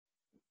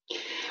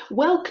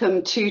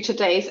Welcome to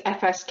today's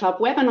FS Club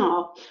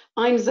webinar.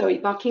 I'm Zoe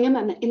Buckingham,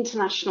 an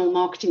international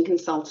marketing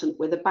consultant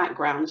with a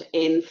background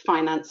in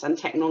finance and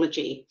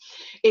technology.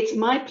 It's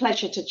my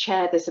pleasure to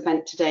chair this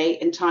event today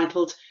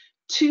entitled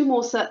Two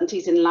More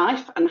Certainties in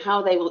Life and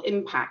How They Will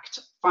Impact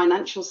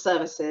Financial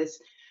Services,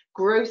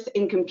 Growth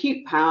in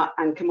Compute Power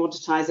and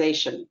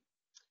Commoditization.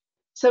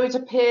 So it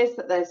appears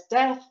that there's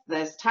death,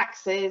 there's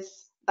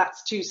taxes,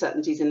 that's two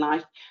certainties in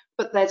life,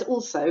 but there's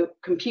also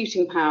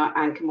computing power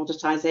and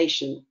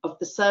commoditization of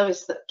the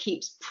service that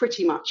keeps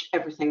pretty much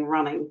everything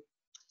running.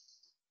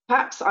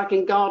 Perhaps I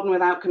can garden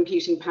without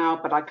computing power,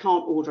 but I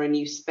can't order a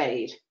new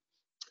spade.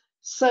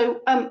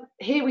 So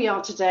here we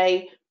are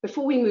today.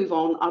 Before we move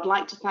on, I'd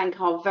like to thank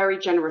our very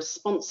generous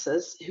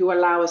sponsors who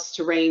allow us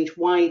to range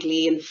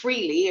widely and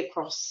freely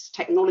across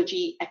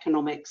technology,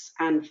 economics,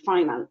 and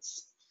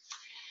finance.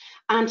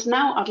 And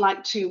now I'd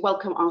like to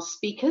welcome our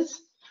speakers.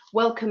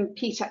 Welcome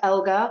Peter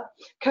Elgar,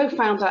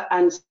 co-founder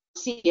and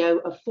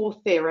CEO of Four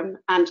Theorem,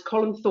 and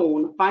Colum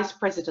Thorne, Vice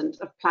President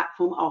of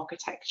Platform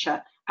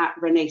Architecture at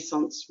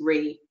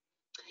RenaissanceRe.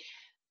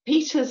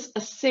 Peter's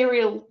a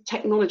serial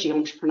technology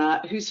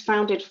entrepreneur who's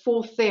founded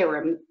Four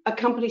Theorem, a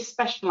company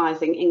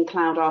specializing in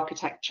cloud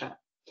architecture.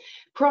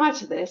 Prior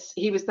to this,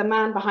 he was the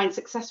man behind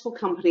successful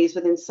companies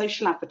within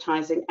social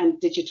advertising and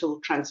digital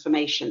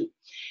transformation.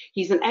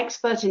 He's an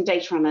expert in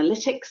data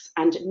analytics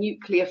and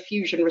nuclear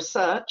fusion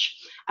research,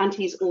 and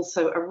he's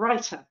also a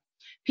writer.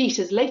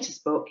 Peter's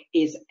latest book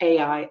is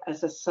AI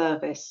as a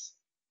Service.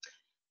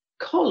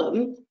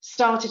 Colum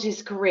started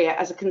his career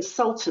as a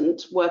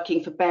consultant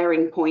working for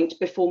BearingPoint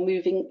before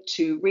moving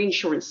to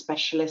reinsurance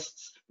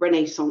specialists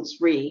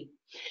RenaissanceRe.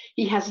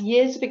 He has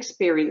years of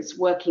experience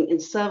working in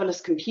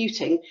serverless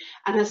computing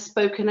and has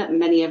spoken at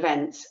many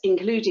events,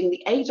 including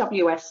the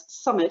AWS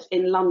Summit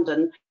in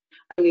London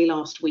only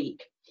last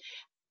week.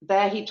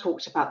 There he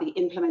talked about the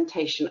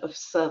implementation of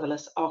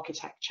serverless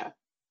architecture.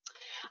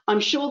 I'm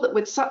sure that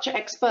with such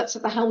experts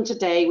at the helm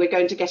today, we're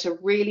going to get a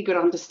really good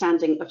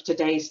understanding of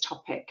today's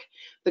topic,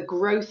 the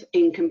growth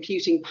in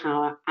computing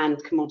power and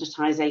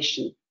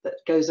commoditization that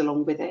goes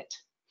along with it.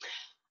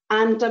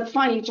 And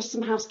finally, just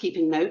some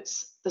housekeeping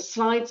notes. The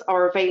slides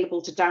are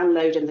available to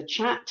download in the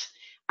chat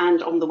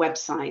and on the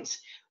website.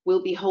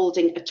 We'll be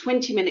holding a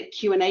 20-minute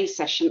Q&A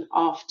session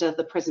after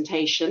the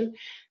presentation.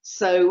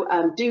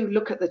 So do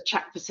look at the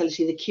chat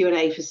facility, the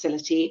Q&A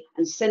facility,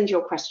 and send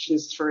your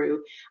questions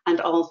through,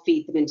 and I'll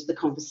feed them into the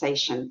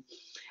conversation.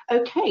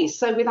 Okay,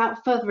 so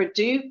without further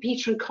ado,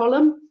 Peter and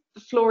Colum,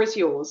 the floor is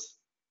yours.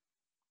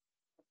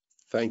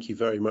 Thank you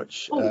very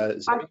much. I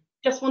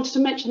just wanted to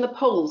mention the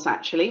polls,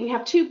 actually. We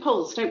have two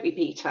polls, don't we,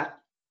 Peter?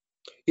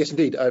 Yes,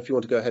 indeed. If you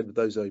want to go ahead with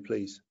those, Zoe,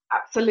 please.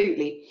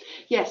 Absolutely.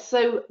 Yes,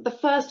 so the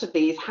first of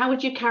these, how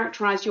would you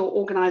characterize your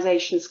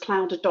organization's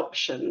cloud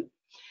adoption?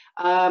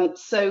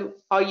 So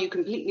are you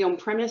completely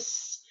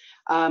on-premise?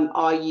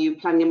 Are you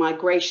planning a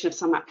migration of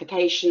some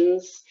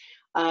applications?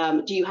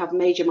 Do you have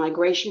major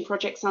migration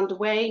projects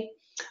underway?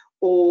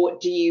 Or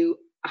do you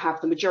have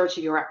the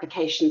majority of your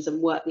applications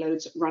and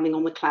workloads running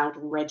on the cloud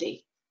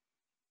already?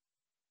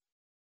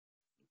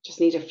 Just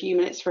need a few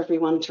minutes for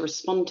everyone to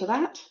respond to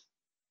that.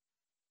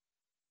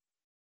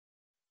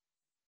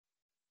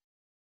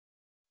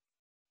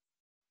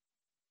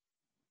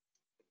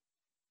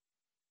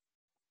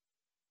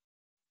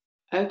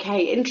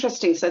 Okay,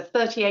 interesting. So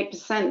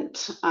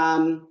 38%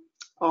 are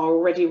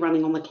already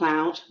running on the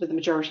cloud with the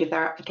majority of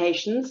their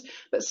applications,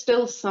 but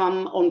still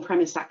some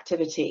on-premise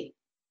activity.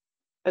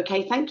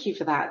 Okay, thank you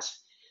for that.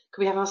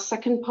 Could we have our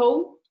second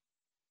poll?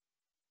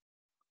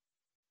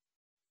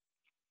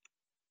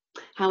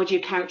 How would you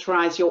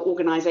characterize your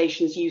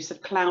organization's use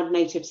of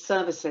cloud-native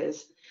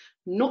services?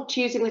 Not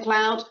using the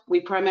cloud, we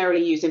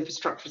primarily use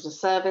infrastructure as a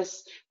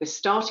service. We're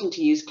starting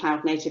to use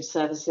cloud-native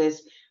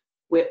services.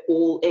 We're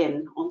all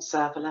in on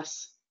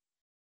serverless.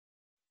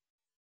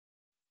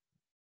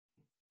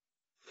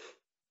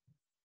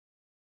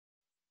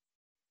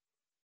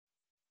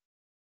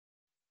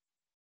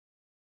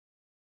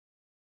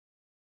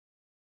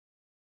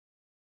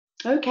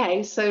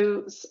 Okay,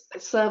 so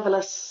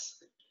serverless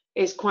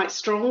is quite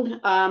strong,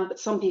 but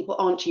some people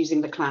aren't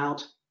using the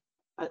cloud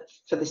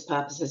for this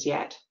purpose as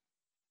yet.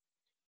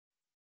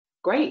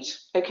 Great.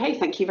 Okay,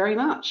 thank you very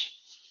much.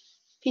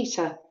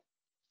 Peter.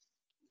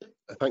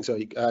 Thanks,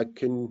 Zoe.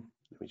 Let me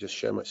just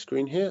share my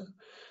screen here.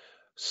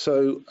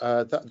 So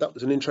that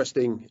was an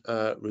interesting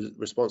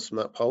response from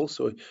that poll.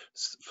 So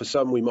for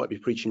some, we might be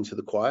preaching to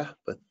the choir,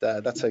 but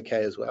that's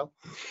okay as well.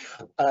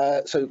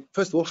 So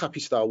first of all,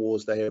 happy Star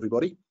Wars Day,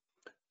 everybody.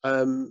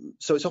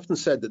 So it's often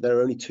said that there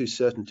are only two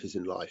certainties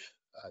in life,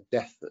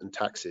 death and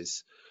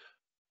taxes.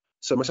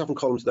 So myself and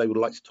Colum today would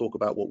like to talk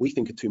about what we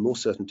think are two more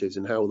certainties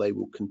and how they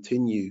will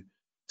continue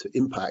to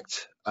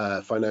impact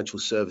financial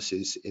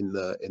services in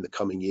the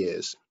coming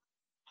years.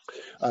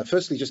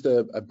 Firstly, just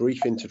a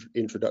brief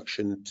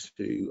introduction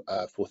to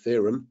Four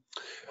Theorem.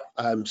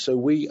 So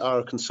we are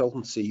a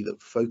consultancy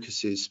that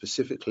focuses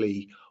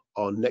specifically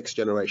on next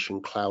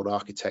generation cloud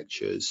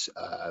architectures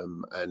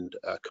and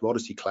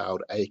commodity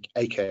cloud,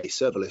 aka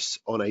serverless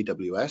on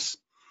AWS.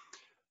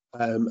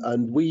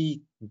 And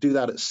we do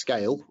that at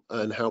scale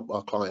and help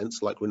our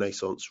clients like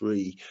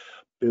RenaissanceRe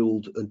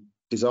build and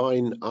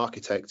design,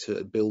 architect,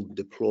 build and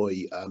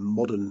deploy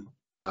modern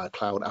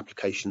cloud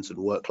applications and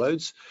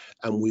workloads.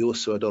 And we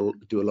also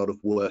do a lot of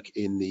work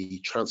in the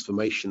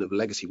transformation of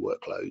legacy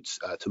workloads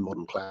to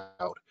modern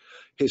cloud.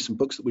 Here's some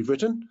books that we've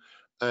written,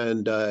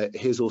 and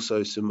here's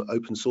also some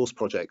open source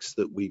projects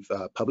that we've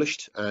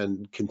published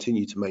and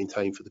continue to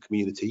maintain for the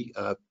community.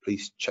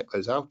 Please check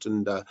those out,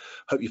 and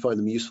hope you find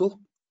them useful.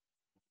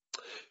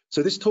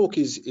 So this talk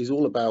is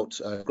all about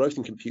growth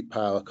in compute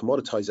power,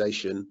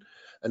 commoditization,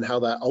 and how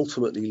that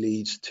ultimately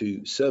leads to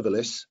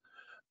serverless,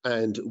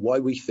 and why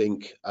we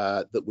think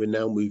that we're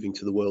now moving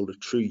to the world of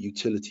true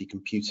utility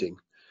computing,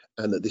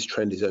 and that this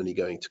trend is only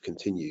going to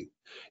continue.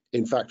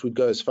 In fact, we'd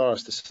go as far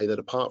as to say that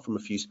apart from a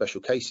few special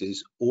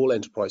cases, all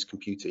enterprise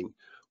computing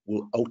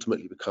will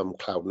ultimately become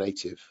cloud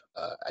native,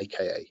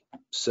 aka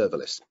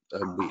serverless.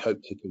 And we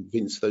hope to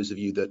convince those of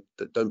you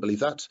that don't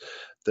believe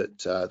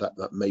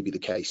that may be the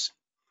case.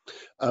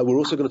 We're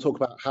also going to talk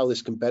about how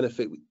this can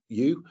benefit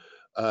you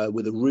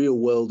with a real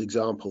world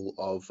example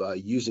of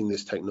using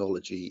this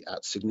technology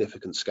at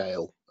significant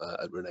scale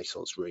at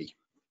RenaissanceRe.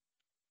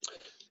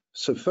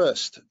 So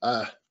first,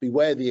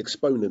 beware the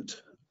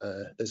exponent.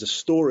 There's a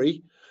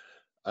story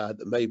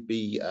that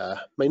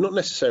may not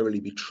necessarily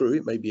be true.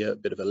 It may be a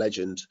bit of a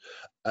legend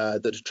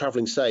that a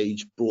traveling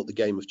sage brought the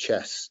game of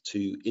chess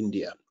to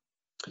India.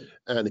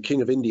 And the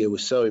king of India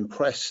was so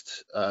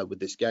impressed with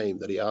this game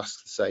that he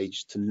asked the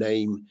sage to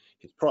name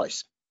his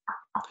price.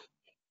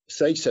 The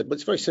sage said, well,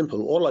 it's very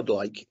simple. All I'd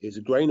like is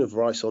a grain of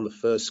rice on the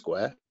first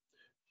square,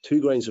 2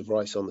 grains of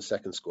rice on the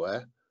second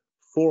square,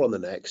 4 on the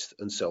next,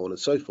 and so on and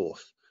so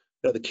forth.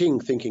 Now, the king,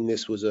 thinking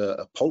this was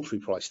a paltry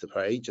price to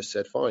pay, just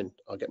said, fine,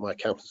 I'll get my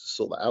accountants to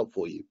sort that out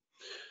for you.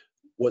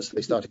 Once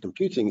they started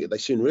computing it, they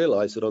soon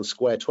realized that on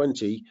square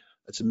 20,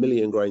 it's 1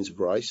 million grains of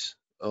rice.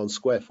 On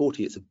square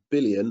 40, it's 1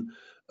 billion.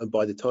 And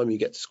by the time you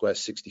get to square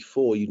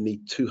 64, you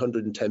need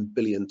 210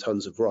 billion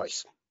tons of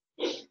rice.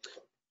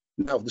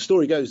 Now, the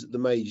story goes that the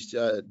mage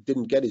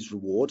didn't get his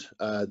reward,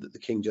 that the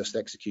king just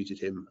executed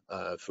him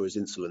for his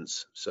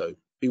insolence. So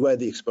beware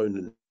the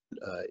exponent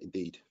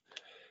indeed.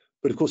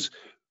 But of course,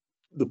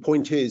 the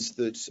point is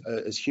that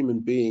as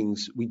human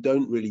beings, we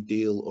don't really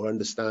deal or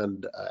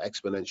understand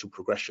exponential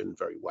progression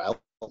very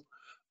well.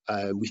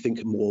 We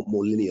think more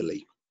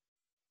linearly.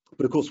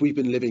 But of course, we've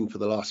been living for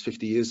the last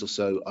 50 years or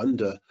so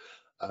under,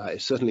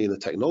 certainly in the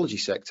technology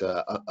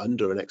sector,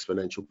 under an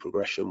exponential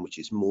progression, which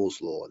is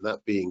Moore's law, and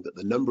that being that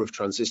the number of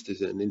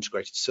transistors in an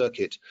integrated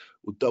circuit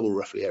will double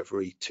roughly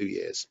every 2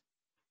 years.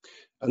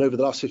 And over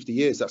the last 50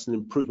 years, that's an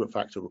improvement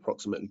factor of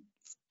approximately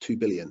 2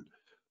 billion,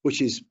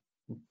 which is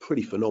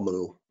pretty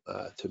phenomenal,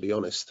 to be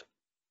honest.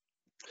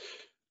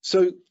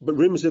 So, but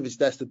rumors of his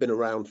death have been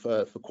around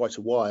for quite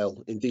a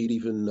while. Indeed,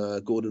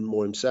 even Gordon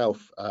Moore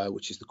himself,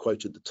 which is the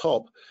quote at the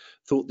top,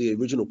 thought the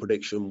original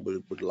prediction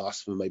would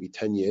last for maybe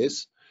 10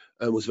 years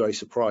and was very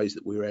surprised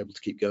that we were able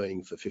to keep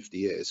going for 50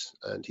 years.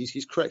 And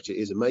he's correct, it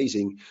is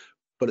amazing,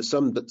 but at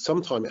some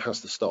time it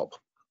has to stop.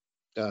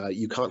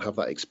 You can't have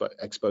that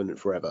exponent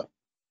forever.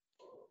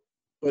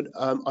 But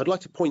I'd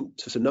like to point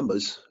to some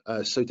numbers.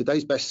 So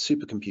today's best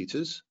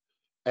supercomputers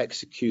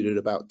execute at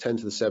about 10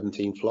 to the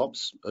 17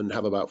 flops and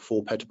have about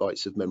 4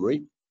 petabytes of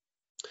memory.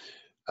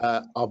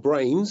 Our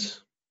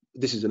brains,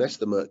 this is an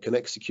estimate, can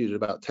execute at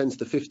about 10 to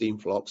the 15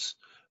 flops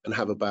and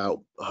have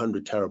about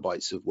 100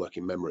 terabytes of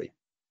working memory.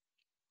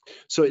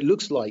 So it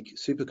looks like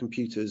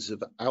supercomputers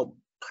have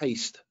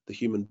outpaced the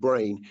human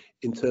brain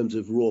in terms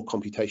of raw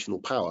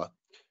computational power.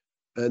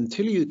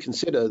 Until you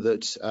consider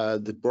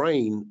that the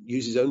brain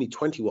uses only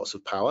 20 watts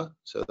of power,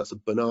 so that's a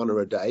banana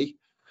a day,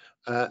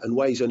 and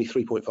weighs only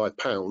 3.5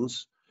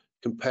 pounds,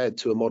 compared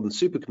to a modern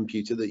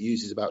supercomputer that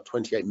uses about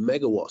 28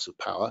 megawatts of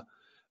power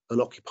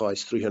and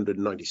occupies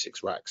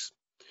 396 racks.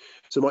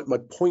 So my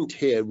point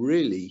here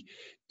really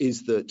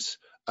is that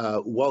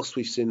whilst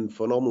we've seen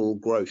phenomenal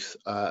growth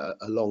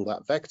along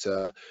that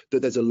vector,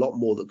 that there's a lot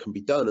more that can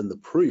be done, and the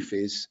proof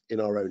is in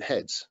our own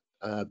heads,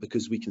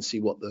 because we can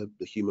see what the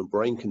human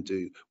brain can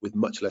do with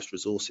much less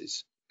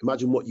resources.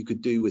 Imagine what you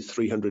could do with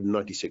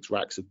 396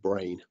 racks of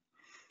brain.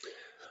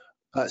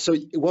 So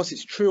whilst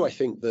it's true, I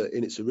think that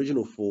in its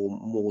original form,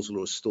 Moore's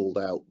law has stalled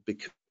out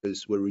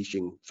because we're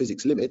reaching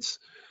physics limits,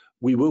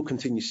 we will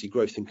continue to see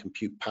growth in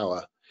compute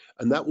power.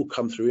 And that will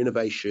come through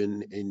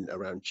innovation in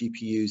around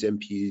GPUs,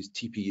 MPUs,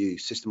 TPU,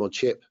 system on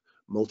chip,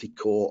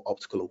 multi-core,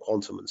 optical and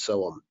quantum, and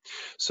so on.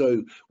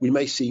 So we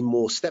may see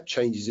more step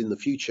changes in the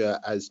future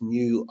as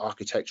new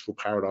architectural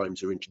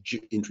paradigms are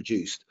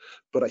introduced,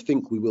 but I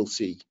think we will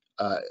see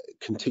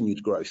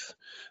continued growth.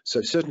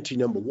 So certainty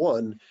number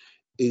one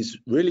is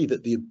really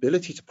that the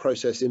ability to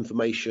process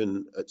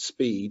information at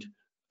speed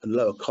and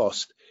lower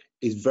cost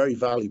is very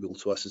valuable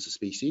to us as a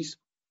species.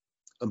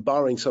 And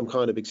barring some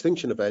kind of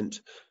extinction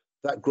event,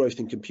 that growth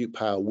in compute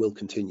power will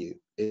continue.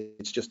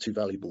 It's just too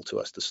valuable to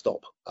us to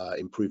stop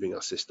improving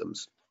our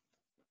systems.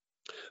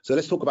 So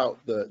let's talk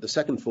about the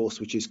second force,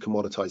 which is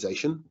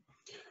commoditization.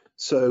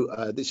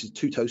 So this is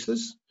 2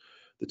 toasters.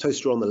 The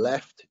toaster on the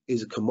left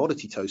is a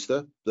commodity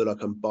toaster that I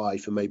can buy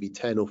for maybe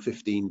 10 or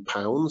 15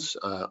 pounds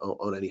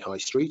on any high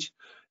street.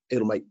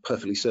 It'll make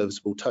perfectly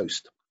serviceable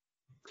toast.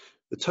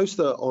 The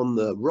toaster on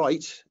the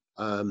right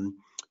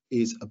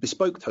is a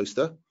bespoke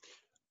toaster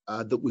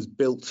that was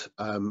built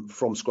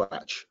from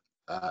scratch.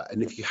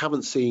 And if you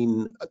haven't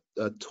seen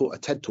a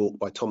TED talk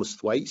by Thomas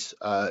Thwaite,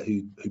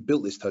 who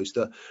built this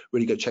toaster,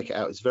 really go check it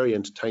out. It's very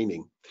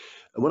entertaining.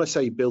 And when I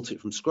say he built it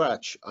from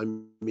scratch, I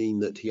mean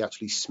that he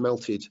actually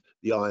smelted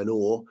the iron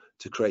ore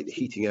to create the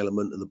heating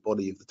element and the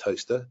body of the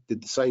toaster,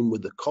 did the same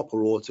with the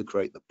copper ore to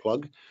create the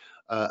plug,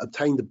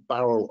 obtained a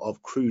barrel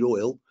of crude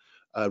oil,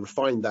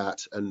 refined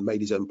that and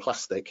made his own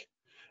plastic.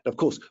 And of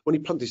course, when he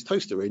plugged his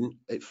toaster in,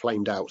 it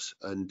flamed out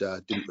and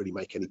didn't really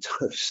make any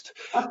toast.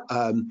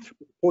 The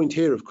point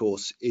here, of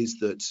course, is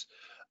that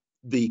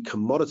the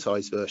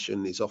commoditized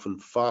version is often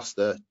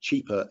faster,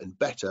 cheaper, and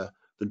better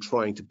than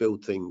trying to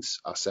build things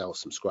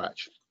ourselves from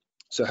scratch.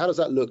 So how does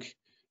that look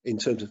in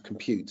terms of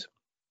compute?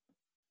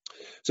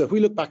 So if we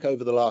look back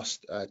over the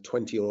last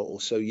 20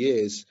 or so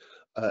years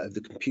of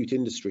the compute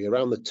industry,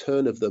 around the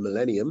turn of the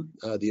millennium,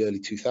 the early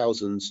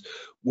 2000s,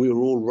 we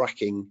were all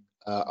racking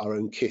our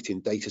own kit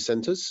in data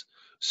centers.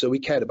 So we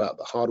cared about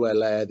the hardware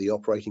layer, the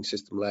operating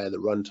system layer, the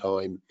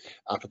runtime,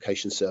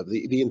 application server,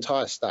 the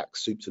entire stack,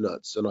 soup to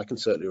nuts. And I can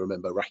certainly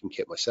remember racking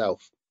kit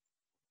myself.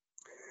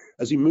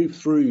 As we move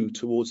through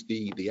towards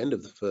the end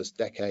of the first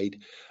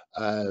decade,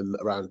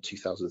 around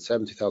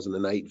 2007,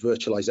 2008,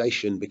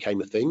 virtualization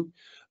became a thing.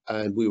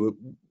 And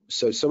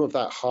so some of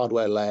that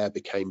hardware layer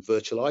became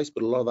virtualized,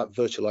 but a lot of that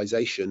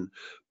virtualization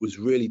was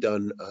really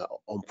done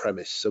on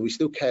premise. So we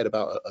still cared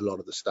about a lot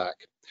of the stack.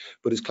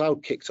 But as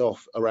cloud kicked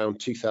off around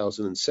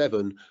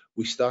 2007,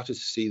 we started to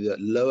see the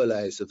lower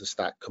layers of the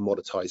stack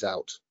commoditize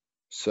out.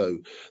 So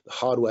the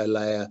hardware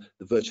layer,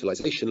 the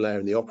virtualization layer,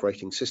 and the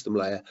operating system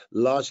layer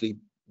largely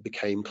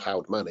became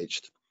cloud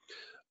managed.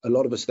 A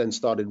lot of us then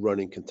started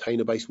running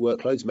container-based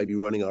workloads, maybe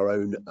running our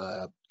own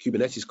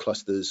Kubernetes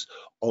clusters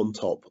on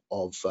top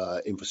of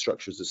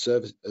infrastructure as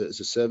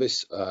a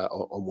service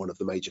on one of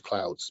the major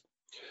clouds.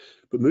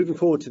 But moving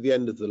forward to the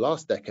end of the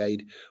last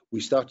decade, we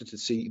started to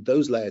see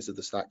those layers of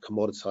the stack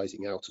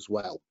commoditizing out as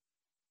well.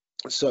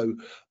 So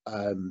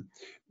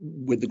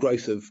with the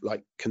growth of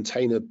like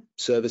container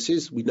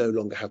services, we no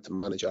longer have to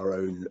manage our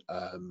own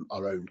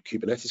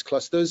Kubernetes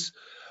clusters.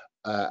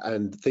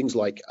 And things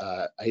like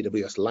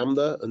AWS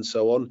Lambda and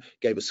so on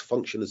gave us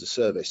function as a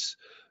service.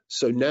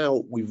 So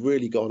now we've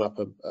really gone up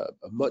a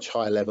much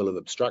higher level of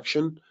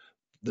abstraction.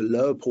 The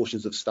lower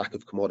portions of stack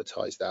have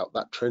commoditized out.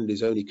 That trend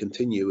is only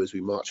continue as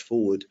we march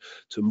forward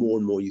to more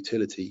and more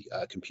utility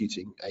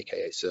computing,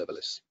 aka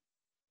serverless.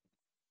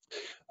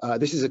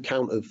 This is a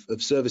count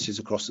of services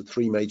across the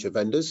three major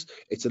vendors.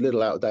 It's a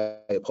little out of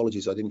date,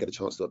 apologies, I didn't get a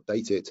chance to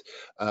update it.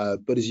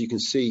 But as you can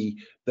see,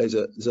 there's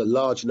a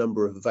large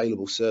number of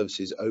available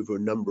services over a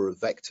number of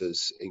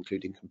vectors,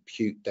 including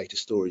compute, data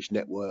storage,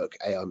 network,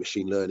 AI,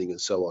 machine learning,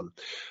 and so on.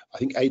 I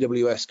think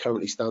AWS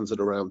currently stands at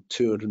around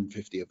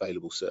 250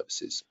 available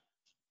services.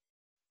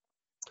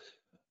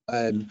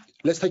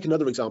 Let's take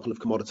another example of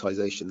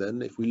commoditization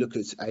then. If we look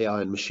at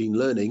AI and machine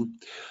learning,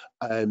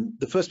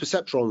 the first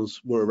perceptrons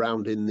were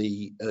around in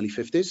the early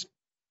 50s.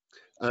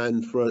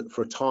 And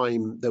for a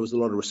time, there was a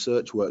lot of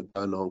research work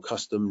done on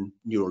custom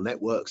neural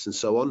networks and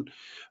so on.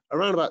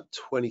 Around about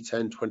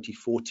 2010,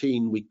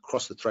 2014, we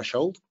crossed the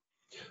threshold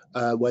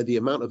where the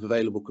amount of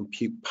available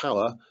compute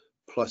power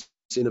plus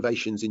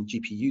innovations in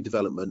GPU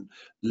development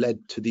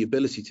led to the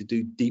ability to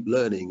do deep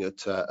learning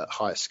at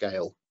higher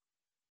scale.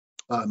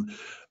 And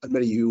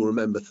many of you will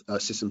remember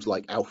systems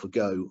like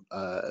AlphaGo,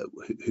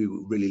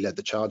 who really led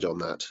the charge on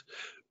that.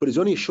 But it's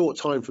only a short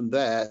time from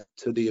there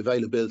to the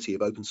availability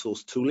of open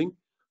source tooling.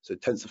 So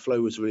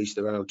TensorFlow was released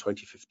around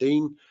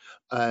 2015,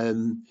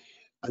 and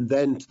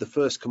then to the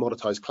first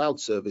commoditized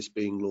cloud service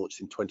being launched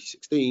in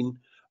 2016,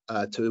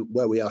 to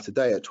where we are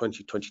today at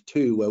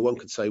 2022, where one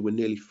could say we're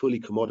nearly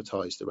fully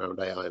commoditized around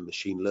AI and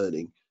machine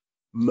learning.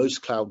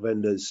 Most cloud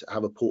vendors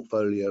have a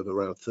portfolio of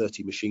around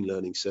 30 machine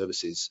learning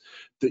services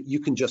that you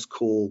can just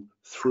call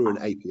through an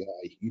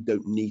API. You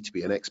don't need to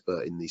be an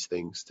expert in these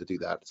things to do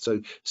that.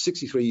 So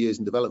 63 years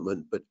in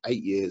development, but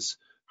 8 years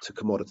to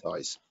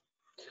commoditize.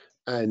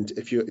 And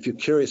if you're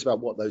curious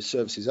about what those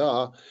services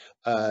are,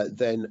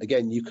 then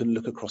again, you can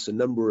look across a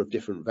number of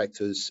different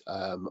vectors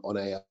on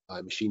AI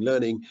and machine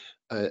learning,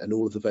 and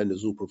all of the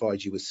vendors will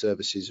provide you with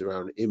services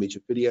around image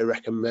and video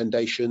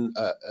recognition,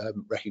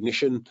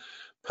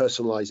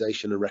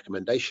 personalization and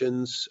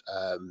recommendations,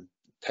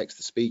 text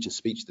to speech and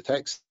speech to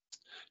text,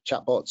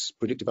 chatbots,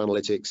 predictive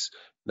analytics,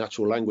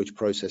 natural language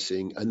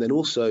processing, and then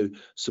also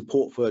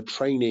support for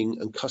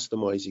training and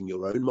customizing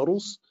your own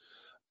models,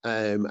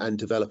 and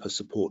developer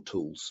support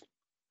tools.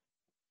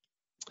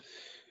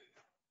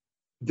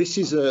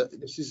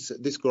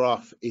 This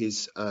graph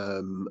is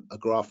a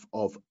graph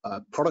of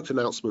product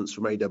announcements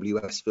from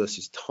AWS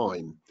versus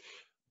time.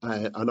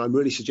 And I'm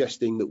really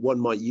suggesting that one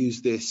might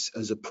use this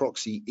as a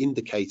proxy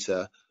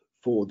indicator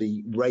for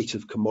the rate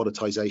of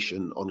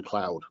commoditization on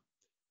cloud.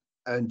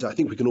 And I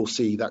think we can all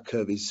see that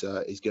curve is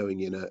going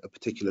in a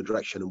particular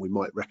direction, and we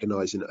might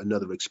recognise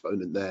another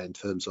exponent there in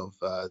terms of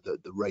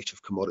the rate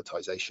of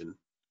commoditization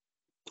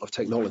of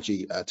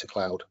technology to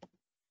cloud.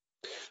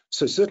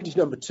 So certainty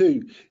number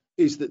 2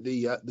 is that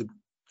the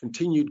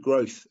continued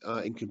growth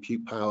in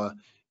compute power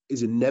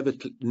is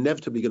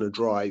inevitably going to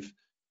drive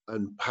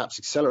and perhaps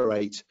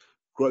accelerate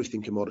growth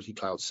in commodity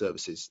cloud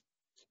services,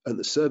 and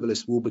the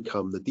serverless will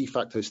become the de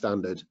facto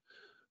standard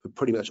for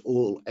pretty much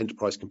all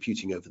enterprise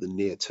computing over the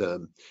near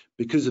term.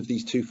 Because of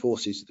these two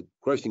forces, the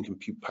growth in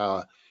compute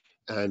power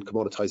and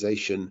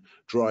commoditization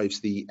drives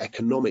the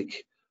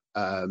economic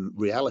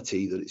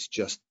reality that it's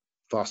just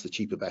faster,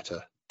 cheaper,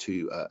 better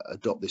to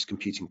adopt this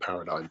computing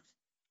paradigm.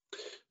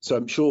 So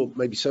I'm sure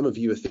maybe some of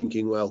you are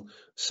thinking, well,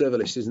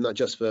 serverless, isn't that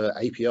just for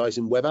APIs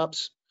and web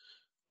apps?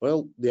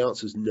 Well, the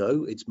answer is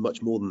no, it's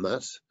much more than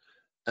that.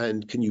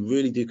 And can you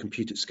really do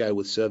compute at scale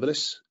with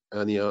serverless?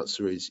 And the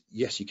answer is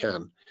yes, you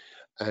can.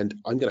 And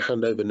I'm going to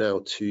hand over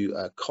now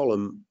to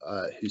Colum,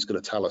 who's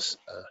going to tell us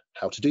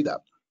how to do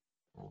that.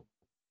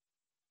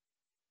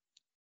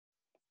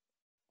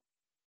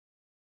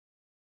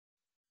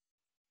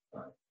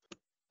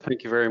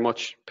 Thank you very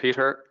much,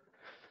 Peter.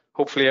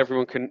 Hopefully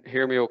everyone can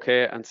hear me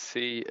okay and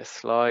see a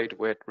slide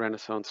with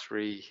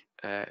RenaissanceRe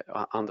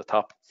on the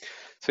top.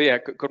 So yeah,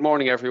 good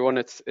morning everyone.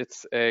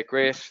 It's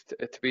great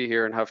to be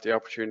here and have the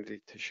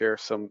opportunity to share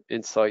some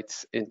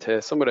insights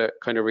into some of the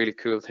kind of really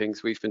cool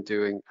things we've been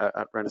doing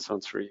at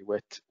RenaissanceRe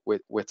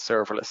with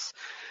serverless.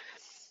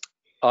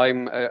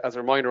 As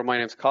a reminder, my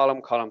name's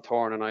Colum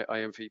Thorne, and I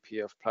am VP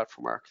of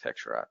Platform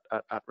Architecture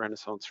at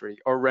RenaissanceRe,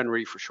 or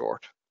RenRe for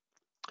short.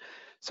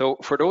 So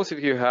for those of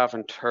you who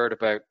haven't heard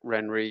about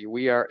RenRe,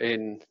 we are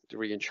in the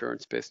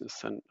reinsurance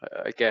business, and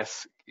I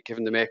guess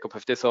given the makeup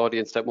of this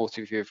audience that most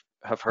of you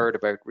have heard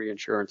about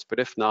reinsurance, but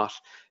if not,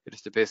 it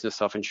is the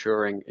business of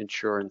insuring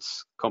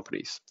insurance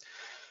companies.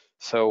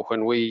 So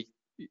when we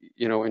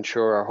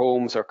insure our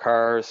homes, our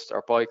cars,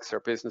 our bikes,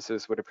 our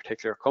businesses with a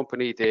particular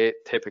company, they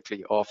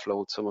typically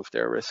offload some of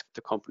their risk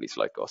to companies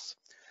like us.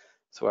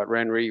 So at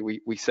RenRe,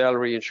 we sell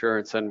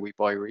reinsurance and we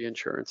buy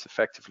reinsurance.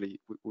 Effectively,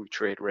 we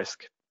trade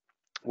risk.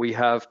 We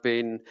have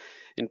been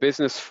in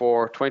business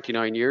for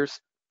 29 years.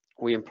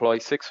 We employ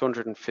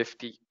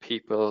 650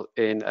 people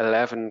in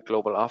 11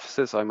 global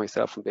offices. I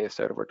myself am based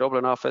out of our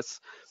Dublin office.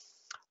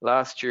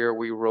 Last year,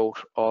 we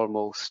wrote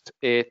almost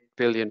 $8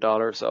 billion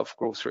of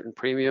gross written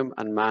premium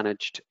and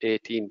managed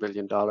 $18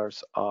 billion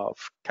of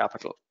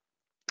capital.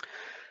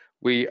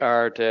 We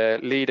are the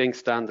leading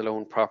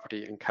standalone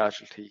property and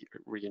casualty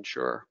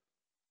reinsurer.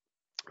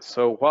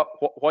 So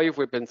why have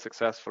we been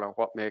successful, or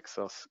what makes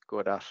us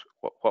good at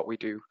what we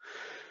do?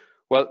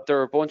 Well, there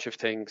are a bunch of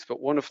things,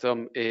 but one of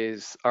them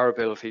is our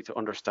ability to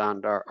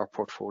understand our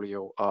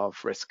portfolio of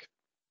risk.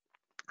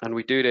 And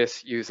we do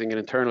this using an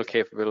internal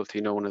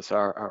capability known as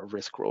our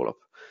risk roll-up.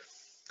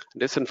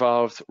 This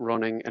involves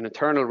running an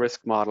internal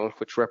risk model,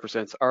 which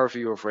represents our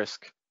view of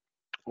risk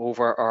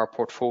over our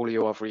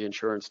portfolio of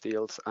reinsurance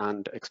deals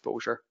and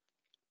exposure.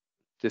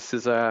 This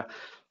is a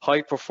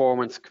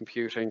high-performance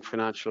computing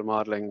financial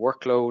modeling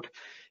workload.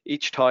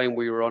 Each time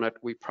we run it,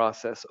 we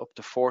process up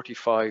to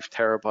 45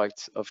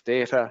 terabytes of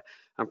data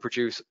and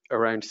produce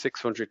around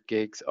 600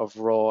 gigs of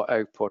raw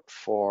output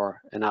for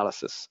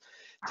analysis.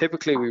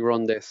 Typically, we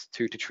run this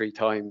 2 to 3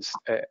 times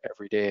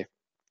every day.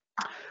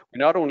 We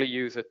not only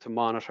use it to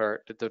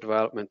monitor the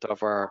development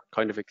of our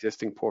kind of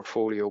existing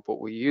portfolio, but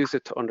we use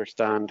it to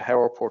understand how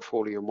our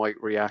portfolio might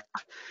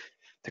react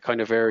to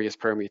kind of various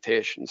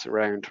permutations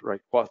around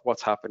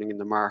what's happening in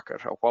the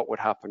market, or what would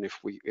happen if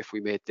we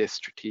made this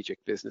strategic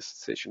business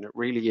decision. It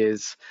really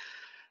is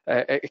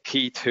a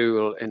key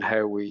tool in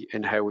how we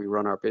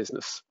run our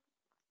business.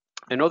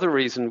 Another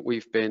reason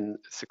we've been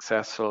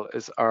successful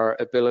is our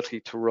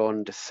ability to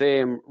run the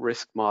same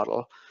risk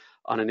model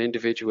on an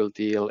individual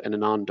deal in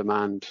an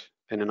on-demand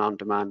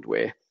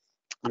way.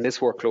 And this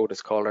workload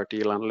is called our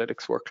deal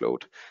analytics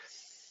workload.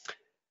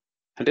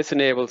 And this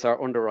enables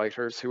our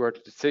underwriters, who are the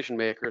decision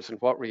makers in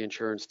what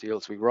reinsurance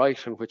deals we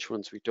write and which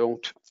ones we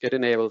don't. It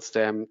enables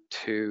them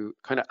to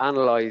kind of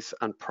analyze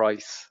and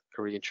price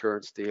a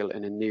reinsurance deal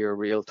in a near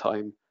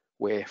real-time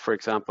way, for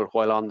example,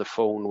 while on the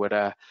phone with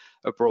a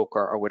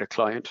broker or with a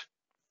client.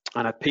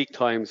 And at peak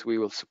times, we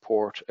will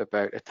support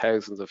about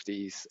 1,000 of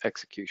these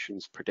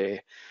executions per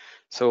day.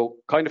 So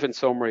kind of in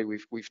summary,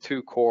 we've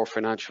 2 core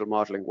financial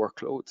modeling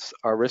workloads.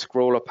 Our risk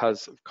roll-up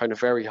has kind of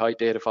very high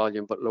data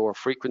volume but lower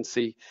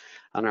frequency,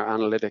 and our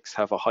analytics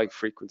have a high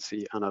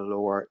frequency and a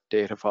lower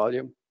data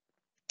volume.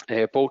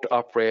 Both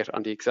operate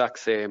on the exact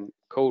same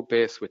code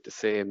base with the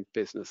same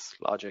business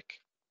logic.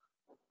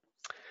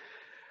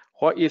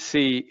 What you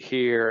see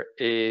here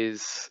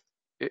is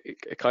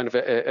a kind of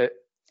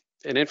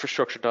an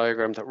infrastructure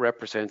diagram that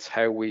represents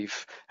how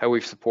we've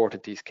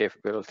supported these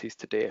capabilities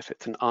to date.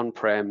 It's an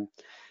on-prem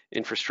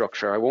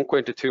infrastructure. I won't go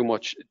into too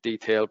much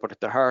detail, but at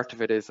the heart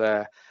of it is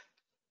a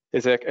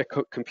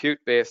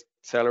compute-based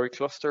Celery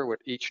cluster, with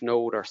each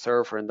node or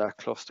server in that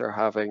cluster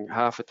having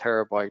 0.5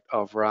 terabyte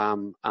of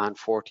RAM and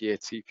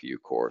 48 CPU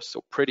cores.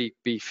 So pretty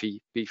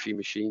beefy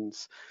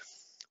machines.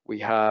 We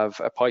have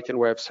a Python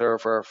web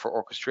server for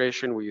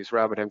orchestration. We use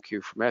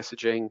RabbitMQ for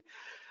messaging,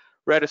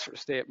 Redis for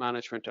state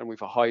management, and we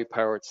have a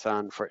high-powered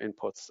SAN for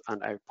inputs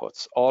and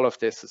outputs. All of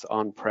this is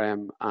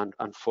on-prem and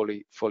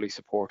fully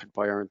supported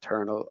by our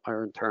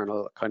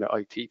internal kind of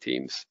IT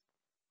teams.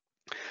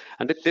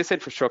 And this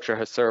infrastructure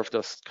has served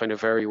us kind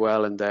of very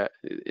well in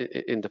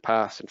the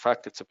past. In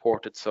fact, it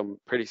supported some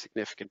pretty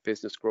significant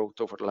business growth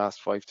over the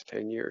last 5 to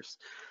 10 years.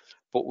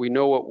 But we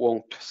know it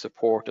won't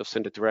support us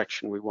in the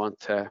direction we want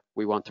to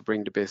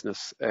bring the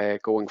business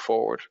going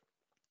forward.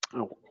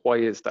 Why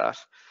is that?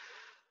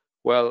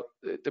 Well,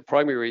 the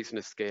primary reason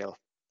is scale,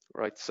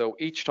 right? So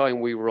each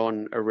time we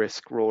run a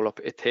risk roll-up,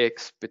 it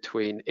takes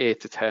between 8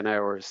 to 10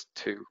 hours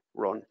to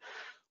run.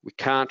 We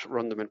can't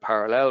run them in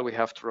parallel. We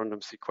have to run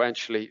them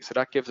sequentially. So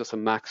that gives us a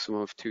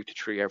maximum of 2 to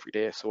 3 every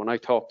day. So when I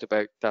talked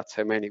about that's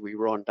how many we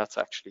run, that's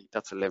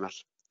a limit.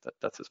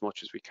 That's as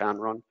much as we can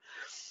run.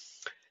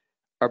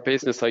 Our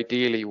business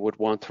ideally would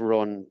want to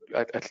run,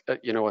 at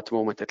the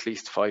moment, at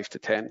least 5 to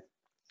 10.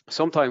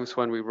 Sometimes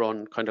when we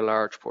run kind of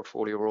large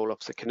portfolio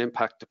roll-ups, it can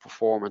impact the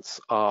performance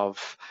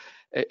of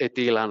a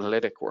deal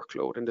analytic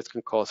workload, and this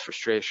can cause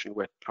frustration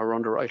with our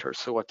underwriters.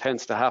 So what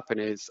tends to happen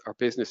is our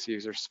business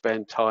users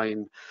spend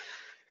time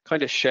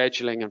kind of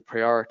scheduling and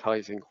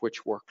prioritizing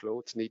which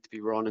workloads need to be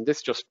run, and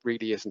this just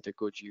really isn't a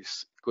good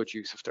use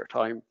of their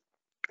time.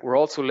 We're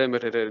also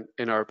limited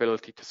in our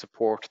ability to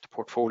support the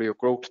portfolio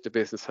growth the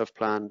business have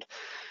planned,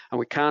 and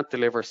we can't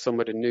deliver some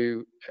of the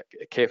new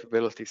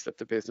capabilities that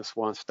the business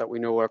wants that we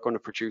know are going to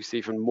produce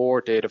even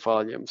more data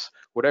volumes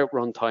without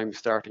runtime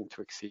starting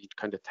to exceed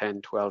kind of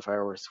 10, 12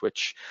 hours,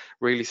 which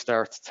really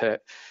starts to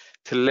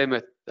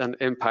limit and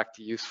impact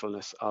the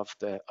usefulness of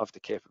the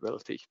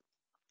capability.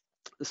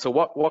 So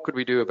what could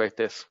we do about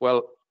this?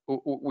 Well,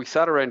 we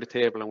sat around the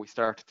table and we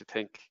started to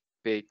think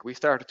big. We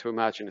started to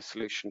imagine a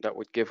solution that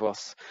would give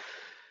us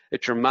a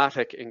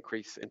dramatic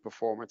increase in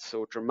performance,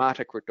 so a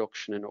dramatic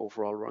reduction in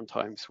overall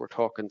runtimes. We're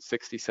talking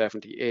 60,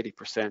 70,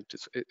 80%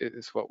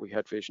 is what we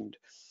had visioned.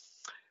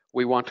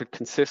 We wanted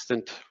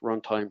consistent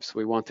runtimes.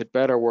 We wanted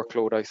better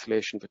workload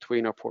isolation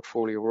between our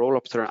portfolio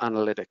roll-ups and our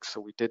analytics,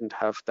 so we didn't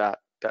have that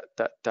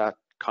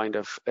kind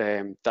of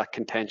that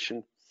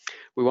contention.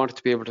 We wanted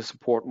to be able to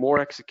support more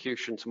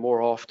executions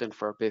more often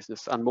for our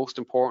business, and most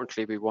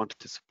importantly, we wanted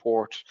to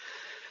support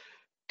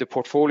the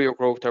portfolio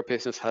growth our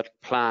business had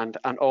planned,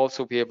 and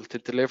also be able to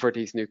deliver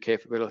these new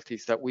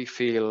capabilities that we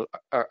feel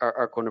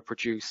are going to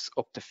produce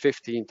up to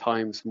 15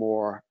 times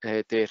more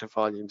data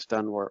volumes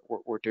than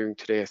we're doing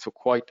today. So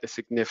quite a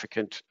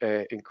significant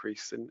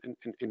increase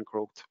in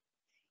growth.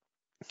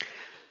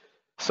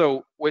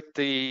 So with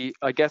the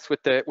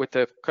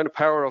kind of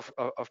power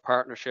of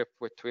partnership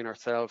between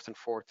ourselves and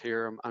Fourth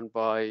Theorem, and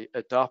by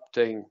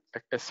adopting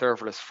a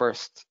serverless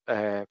first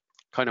kind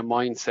of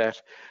mindset,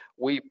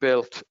 we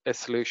built a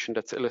solution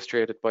that's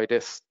illustrated by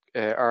this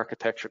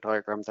architecture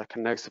diagram that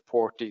can now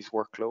support these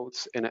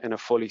workloads in a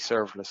fully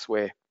serverless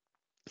way.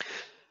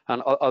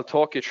 And I'll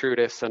talk you through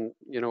this, and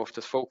if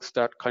there's folks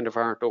that kind of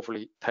aren't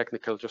overly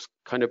technical, just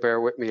kind of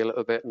bear with me a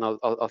little bit, and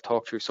I'll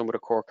talk through some of the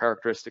core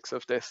characteristics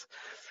of this.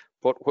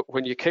 But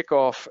when you kick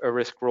off a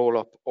risk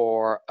roll-up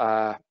or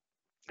a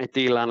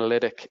deal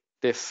analytic,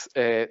 this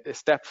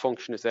step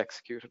function is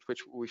executed,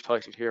 which we've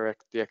titled here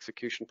the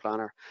execution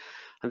planner.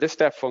 And this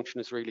step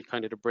function is really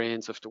kind of the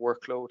brains of the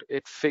workload.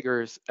 It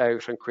figures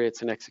out and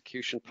creates an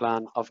execution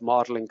plan of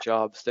modeling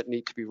jobs that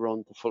need to be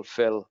run to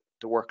fulfill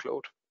the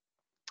workload.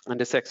 And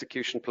this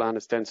execution plan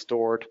is then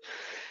stored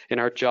in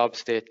our job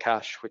state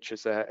cache, which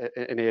is an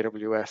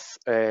AWS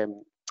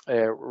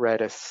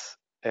Redis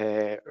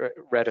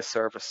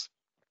service.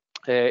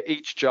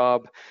 Each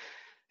job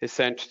is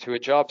sent to a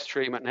job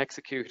stream and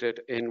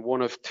executed in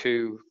one of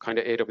two kind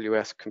of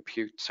AWS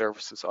compute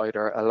services,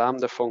 either a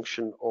Lambda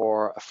function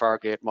or a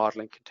Fargate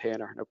modeling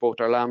container. Now,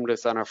 both our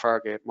Lambdas and our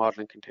Fargate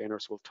modeling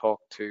containers will talk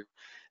to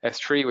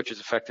S3, which is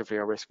effectively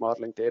our risk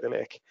modeling data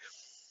lake.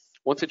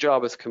 Once a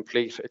job is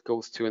complete, it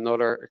goes to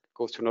another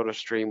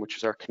stream, which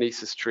is our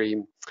Kinesis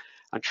stream,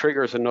 and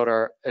triggers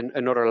another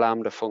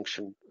Lambda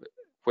function,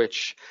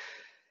 which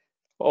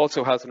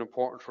also has an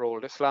important role.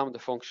 This Lambda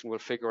function will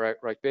figure out,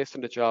 right, based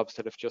on the jobs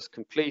that have just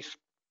complete,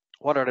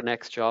 what are the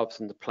next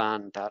jobs in the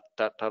plan that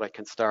I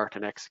can start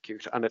and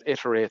execute, and it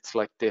iterates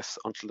like this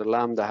until the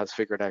Lambda has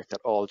figured out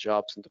that all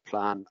jobs in the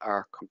plan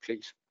are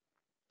complete.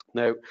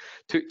 Now,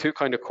 two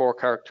kind of core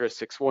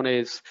characteristics. One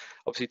is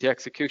obviously the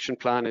execution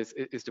plan is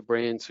the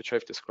brains, which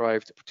I've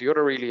described. But the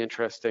other really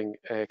interesting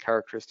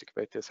characteristic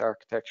about this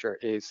architecture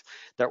is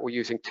that we're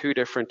using two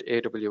different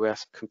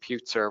AWS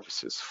compute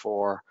services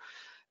for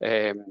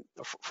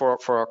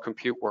our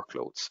compute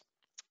workloads.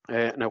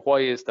 Now,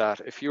 why is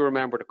that? If you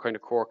remember the kind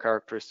of core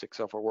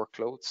characteristics of our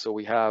workloads, so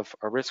we have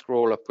a risk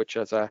roll-up, which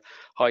has a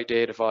high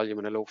data volume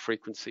and a low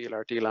frequency.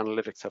 Our deal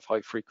analytics have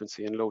high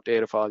frequency and low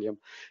data volume.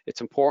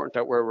 It's important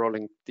that we're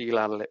running deal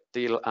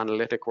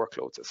analytic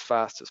workloads as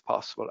fast as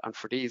possible, and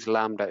for these,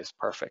 Lambda is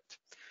perfect,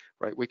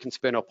 right? We can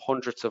spin up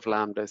hundreds of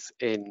Lambdas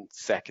in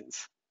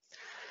seconds.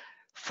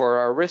 For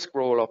our risk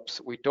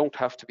roll-ups, we don't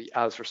have to be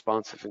as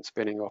responsive in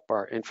spinning up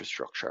our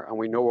infrastructure, and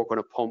we know we're going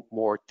to pump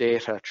more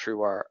data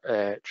through our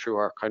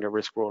kind of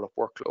risk roll-up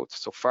workloads.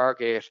 So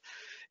Fargate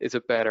is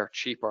a better,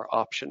 cheaper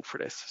option for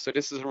this. So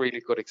this is a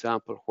really good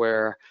example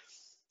where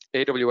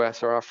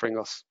AWS are offering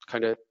us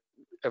kind of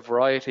a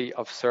variety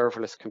of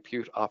serverless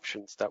compute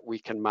options that we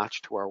can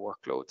match to our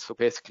workloads. So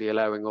basically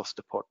allowing us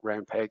to put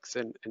round pegs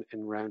in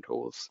round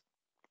holes.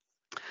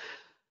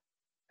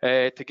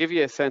 To give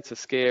you a sense of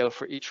scale,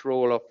 for each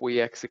roll-up,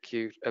 we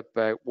execute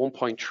about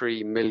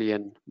 1.3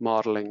 million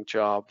modeling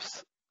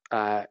jobs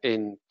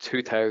in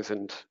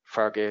 2,000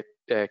 Fargate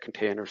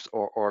containers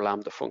or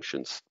Lambda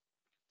functions.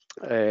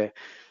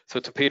 So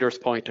to Peter's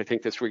point, I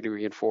think this really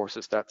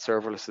reinforces that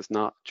serverless is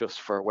not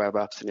just for web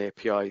apps and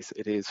APIs.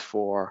 It is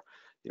for,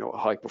 you know, a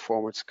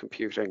high-performance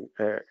computing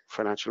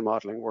financial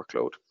modeling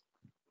workload.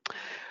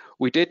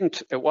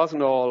 It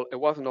wasn't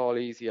all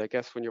easy. I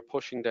guess when you're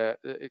pushing the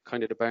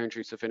kind of the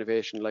boundaries of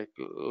innovation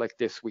like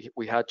this,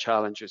 we had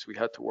challenges. We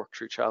had to work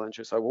through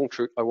challenges. I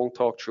won't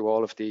talk through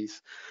all of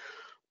these,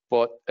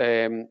 but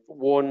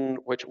one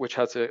which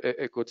has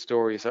a good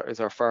story is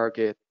our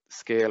Fargate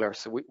scaler.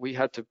 So we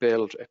had to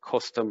build a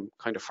custom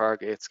kind of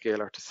Fargate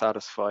scaler to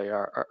satisfy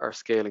our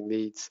scaling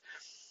needs.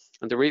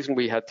 And the reason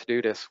we had to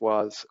do this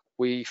was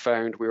we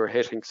found we were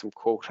hitting some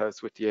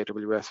quotas with the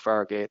AWS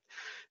Fargate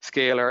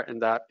scaler, in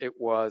that it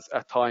was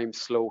at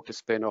times slow to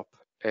spin up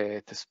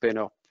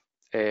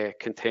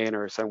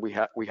containers, and we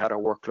had our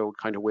workload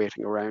kind of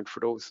waiting around for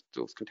those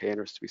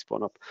containers to be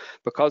spun up.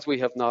 Because we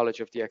have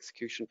knowledge of the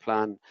execution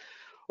plan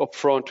up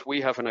front,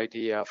 we have an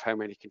idea of how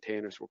many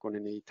containers we're going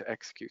to need to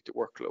execute the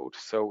workload.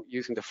 So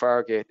using the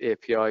Fargate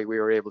API, we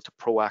were able to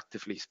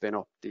proactively spin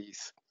up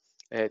these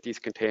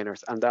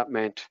containers, and that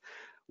meant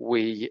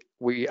we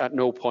at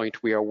no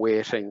point we are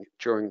waiting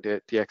during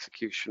the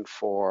execution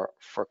for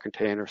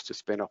containers to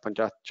spin up, and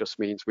that just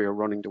means we are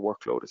running the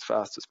workload as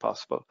fast as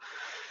possible.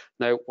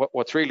 Now,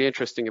 what's really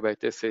interesting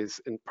about this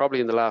is, probably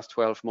in the last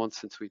 12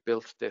 months since we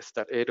built this,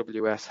 that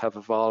AWS have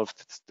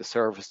evolved the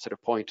service to the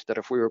point that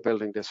if we were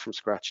building this from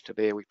scratch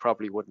today, we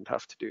probably wouldn't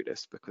have to do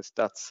this, because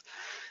that's,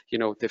 you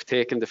know, they've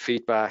taken the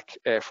feedback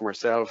from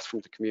ourselves, from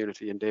the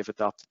community, and they've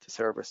adopted the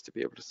service to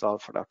be able to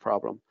solve for that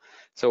problem.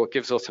 So it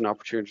gives us an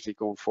opportunity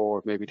going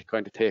forward, maybe to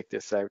kind of take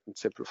this out and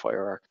simplify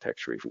our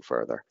architecture even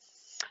further.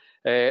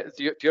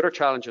 The other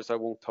challenges I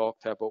won't talk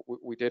to, but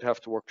we did have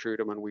to work through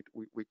them, and we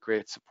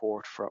great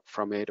support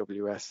from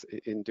AWS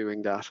in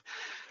doing that.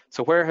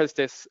 So where has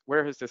this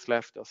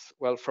left us?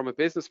 Well, from a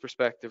business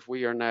perspective,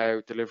 we are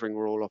now delivering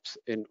roll-ups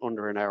in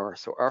under an hour.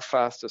 So our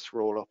fastest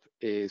roll-up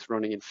is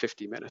running in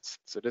 50 minutes.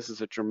 So this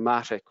is a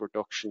dramatic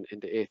reduction in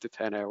the 8 to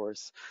 10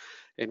 hours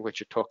in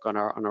which it took on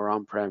our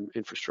on-prem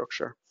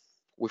infrastructure.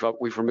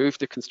 We've removed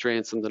the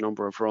constraints on the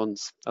number of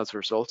runs as a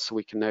result, so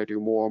we can now do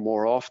more and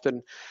more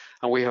often,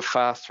 and we have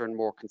faster and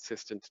more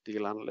consistent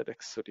deal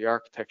analytics. So the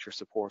architecture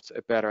supports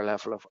a better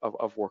level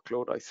of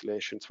workload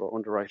isolation, so our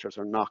underwriters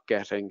are not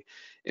getting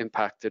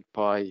impacted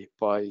by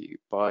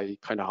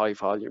kind of high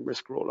volume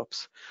risk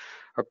roll-ups.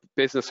 Our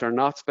business are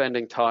not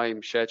spending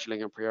time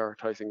scheduling and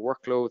prioritizing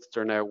workloads.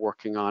 They're now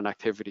working on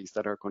activities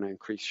that are going to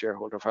increase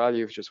shareholder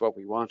value, which is what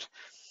we want.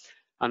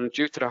 And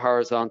due to the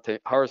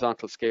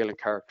horizontal scaling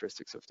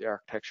characteristics of the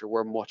architecture,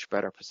 we're much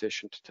better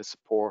positioned to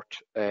support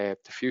the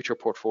future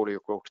portfolio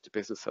growth the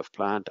business have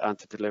planned, and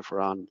to deliver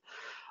on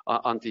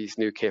these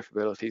new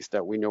capabilities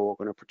that we know are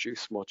going to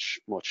produce much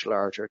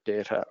larger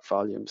data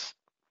volumes.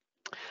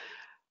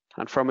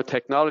 And from a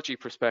technology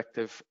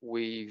perspective,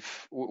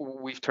 we've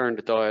turned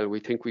the dial. We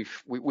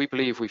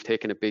believe we've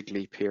taken a big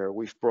leap here.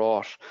 We've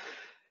brought,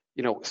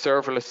 you know,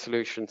 serverless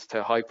solutions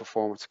to high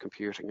performance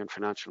computing and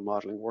financial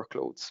modeling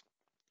workloads.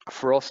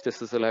 For us,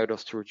 this has allowed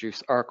us to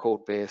reduce our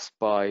code base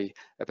by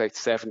about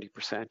 70%.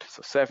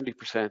 So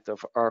 70%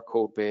 of our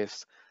code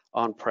base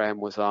on-prem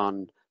was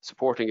on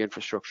supporting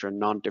infrastructure and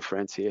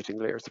non-differentiating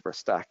layers of our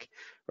stack,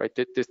 right?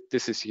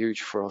 This is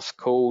huge for us.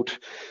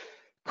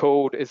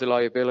 Code is a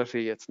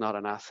liability, it's not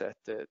an asset.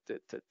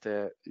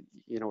 The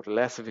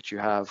less of it you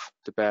have,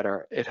 the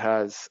better. It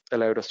has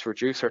allowed us to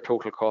reduce our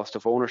total cost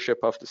of ownership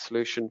of the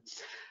solution,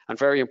 and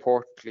very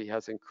importantly,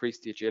 has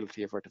increased the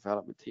agility of our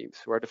development teams.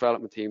 So our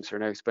development teams are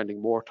now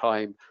spending more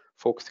time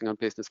focusing on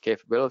business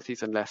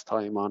capabilities and less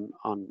time on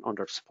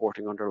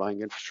supporting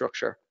underlying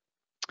infrastructure.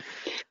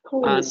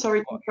 Colin,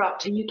 sorry to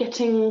interrupt. Are you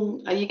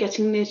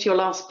getting near to your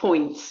last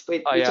points?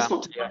 We just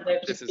want to hand over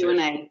to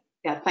Q&A.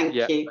 Yeah, thank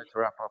you. To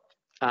wrap up.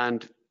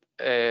 And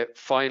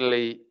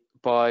finally,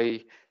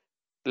 by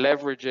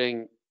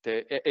leveraging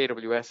the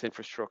AWS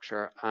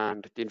infrastructure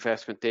and the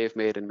investment they've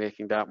made in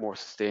making that more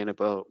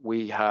sustainable,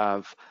 we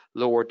have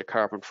lowered the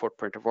carbon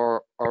footprint of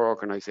our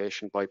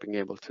organization by being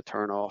able to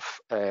turn off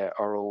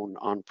our own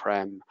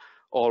on-prem,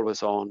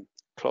 always-on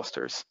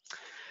clusters.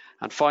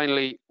 And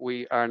finally,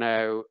 we're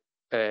now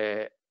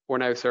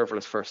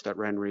serverless first at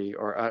RenaissanceRe,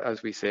 or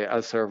as we say,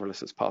 as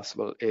serverless as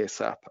possible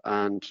ASAP.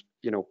 And,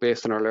 you know,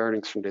 based on our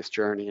learnings from this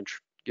journey, and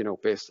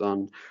based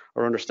on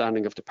our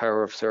understanding of the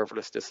power of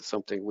serverless, this is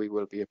something we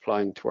will be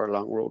applying to our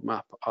long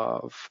roadmap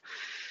of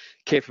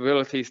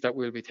capabilities that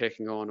we'll be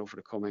taking on over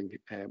the coming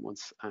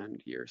months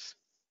and years.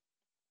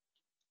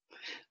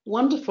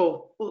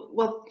 Wonderful.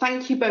 Well,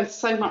 thank you both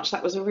so much.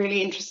 That was a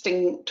really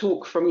interesting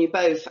talk from you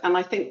both. And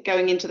I think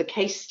going into the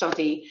case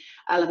study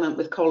element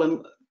with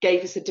Colum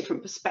gave us a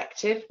different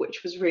perspective,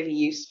 which was really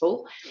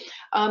useful.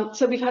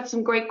 So we've had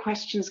some great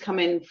questions come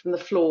in from the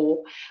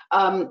floor.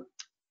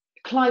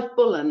 Clive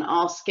Bullen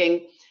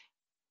asking,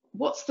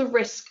 what's the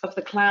risk of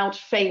the cloud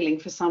failing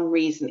for some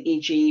reason,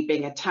 e.g.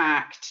 being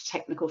attacked,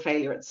 technical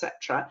failure,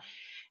 etc.?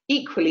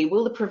 Equally,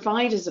 will the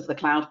providers of the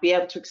cloud be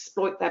able to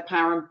exploit their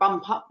power and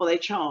bump up what they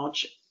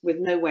charge with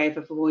no way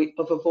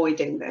of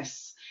avoiding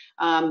this?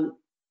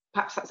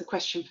 Perhaps that's a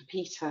question for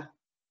Peter.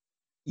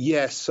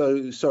 Yes,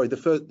 so sorry, the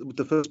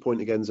first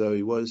point again,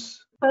 Zoe,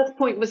 was? First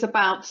point was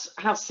about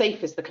how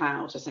safe is the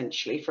cloud,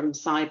 essentially, from a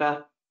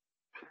cyber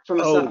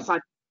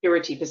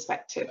security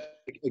perspective.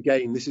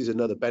 Again, this is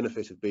another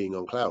benefit of being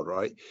on cloud,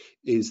 right?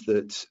 Is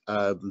that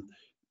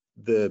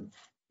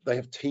they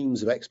have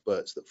teams of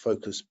experts that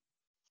focus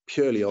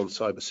purely on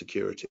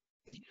cybersecurity.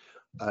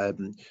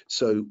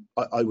 So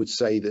I would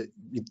say that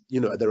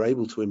they're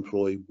able to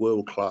employ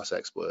world-class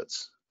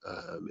experts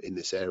in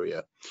this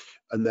area,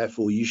 and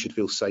therefore you should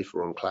feel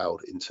safer on cloud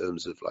in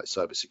terms of like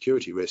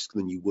cybersecurity risk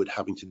than you would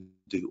having to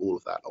do all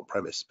of that on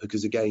premise,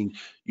 because again,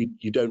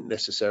 you don't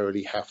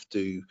necessarily have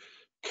to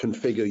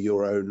configure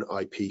your own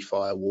IP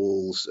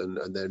firewalls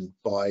and then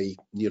buy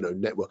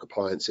network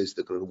appliances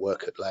that are going to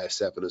work at layer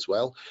 7 as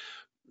well.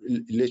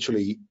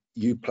 Literally,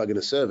 you plug in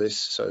a service.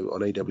 So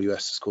on AWS,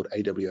 it's called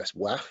AWS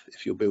WAF.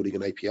 If you're building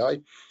an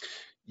API,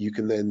 you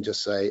can then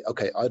just say,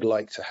 okay, I'd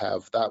like to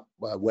have that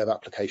web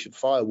application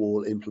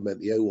firewall implement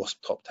the OWASP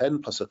top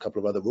 10 plus a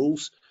couple of other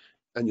rules,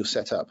 and you're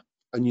set up.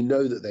 And you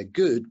know that they're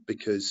good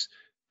because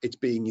it's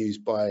being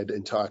used by an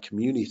entire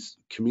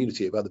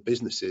community of other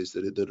businesses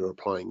that are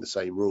applying the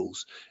same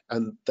rules,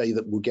 and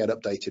that will get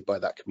updated by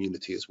that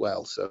community as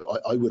well. So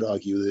I would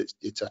argue that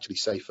it's actually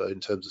safer in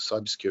terms of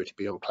cybersecurity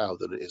being on cloud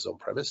than it is on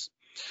premise.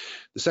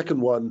 The second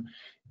one,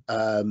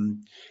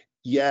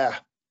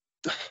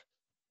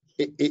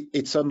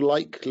 it's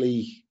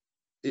unlikely.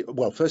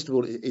 Well, first of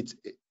all, it's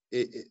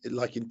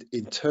like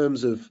in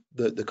terms of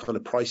the kind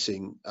of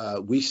pricing,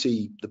 we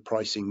see the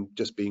pricing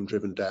just being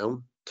driven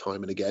down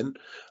time and again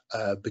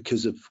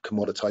because of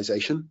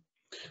commoditization.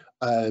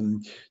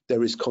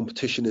 There is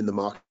competition in the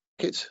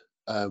market.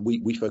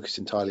 We focus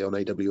entirely on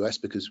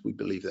AWS because we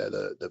believe they're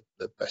the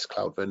best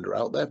cloud vendor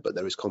out there, but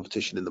there is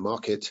competition in the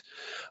market.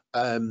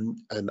 And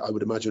I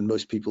would imagine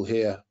most people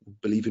here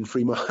believe in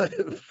free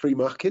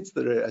markets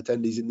that are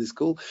attendees in this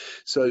call.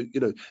 So,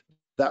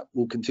 that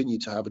will continue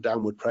to have a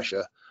downward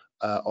pressure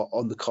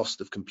on the cost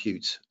of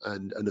compute.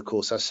 And of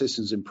course, as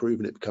systems improve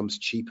and it becomes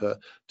cheaper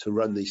to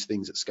run these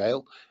things at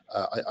scale,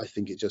 I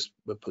think it just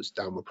puts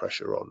downward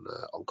pressure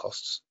on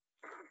costs.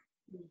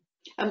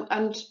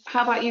 And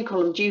how about you,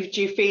 Colum? Do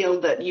you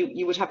feel that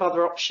you would have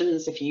other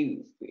options if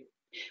you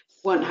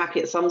weren't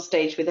happy at some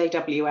stage with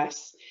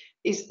AWS?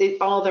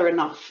 Are there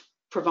enough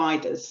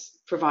providers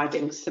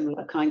providing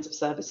similar kinds of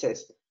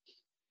services?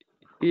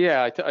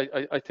 Yeah,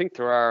 I think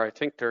there are. I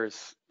think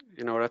there's,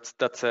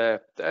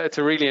 it's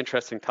a really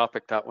interesting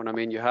topic, that one. I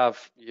mean, you have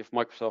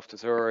Microsoft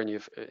Azure and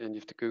you've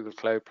the Google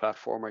Cloud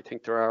Platform. I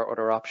think there are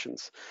other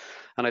options,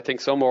 and I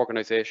think some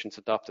organizations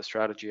adopt a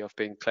strategy of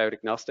being cloud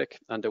agnostic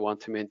and they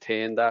want to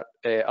maintain that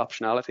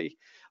optionality.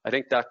 I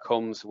think that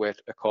comes with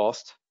a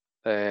cost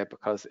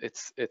because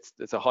it's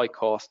a high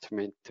cost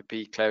to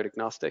be cloud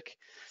agnostic.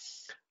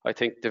 I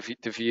think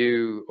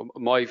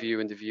my view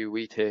and the view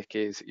we take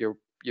is you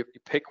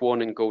pick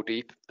one and go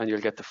deep, and you'll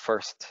get the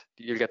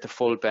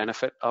full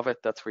benefit of it.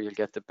 That's where you'll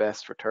get the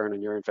best return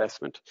on your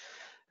investment.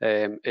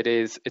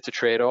 It's a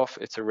trade-off,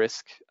 it's a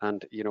risk,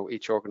 and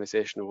each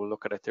organization will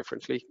look at it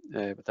differently,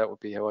 but that would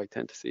be how I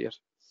tend to see it.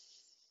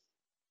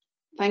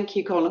 Thank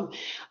you, Colum.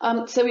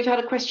 So we've had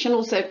a question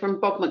also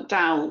from Bob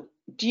McDowell.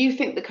 Do you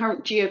think the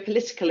current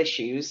geopolitical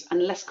issues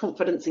and less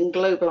confidence in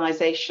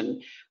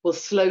globalization will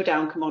slow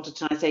down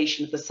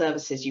commoditization of the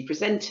services you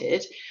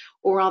presented,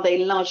 or are they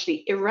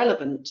largely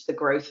irrelevant to the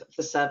growth of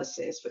the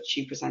services which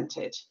you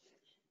presented?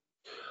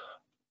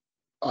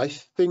 I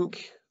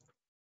think,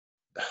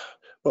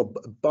 well,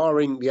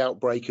 barring the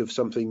outbreak of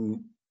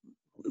something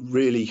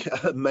really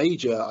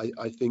major,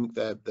 I think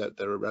they're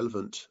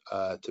irrelevant,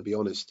 to be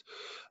honest.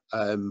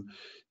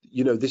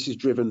 This is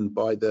driven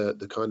by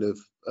the kind of,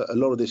 a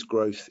lot of this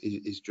growth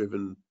is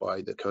driven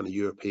by the kind of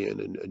European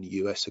and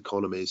US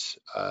economies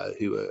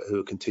who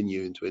are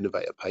continuing to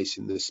innovate at pace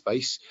in this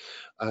space.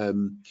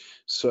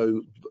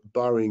 So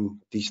barring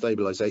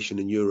destabilization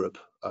in Europe,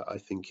 I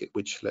think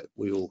which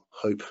we all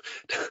hope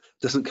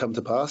doesn't come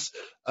to pass,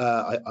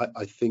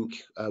 I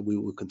think we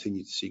will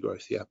continue to see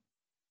growth, yeah.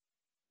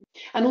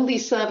 And all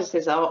these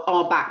services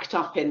are backed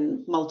up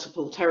in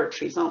multiple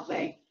territories, aren't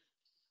they?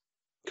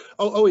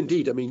 Oh,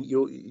 indeed. I mean,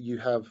 you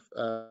have.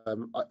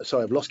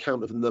 Sorry, I've lost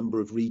count of the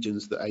number of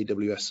regions that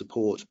AWS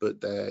support,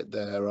 but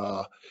there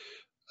are.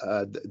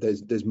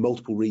 There's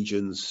multiple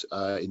regions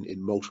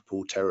in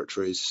multiple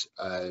territories.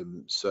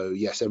 So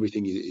yes,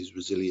 everything is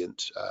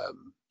resilient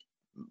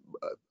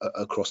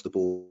across the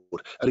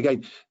board. And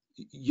again,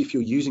 if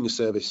you're using a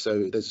service,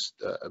 so there's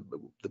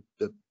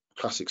the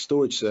classic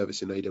storage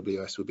service in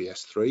AWS would be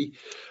S3.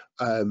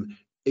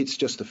 It's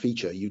just a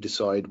feature. You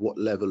decide what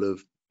level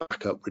of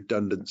backup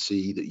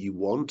redundancy that you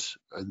want,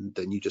 and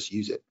then you just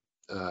use it.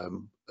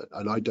 And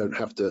I don't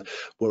have to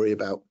worry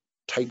about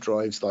tape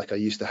drives like I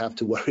used to have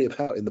to worry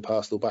about in the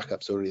past, or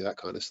backups or any of that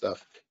kind of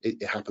stuff.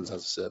 It happens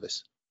as a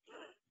service.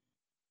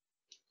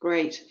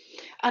 Great.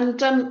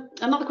 And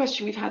another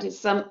question we've had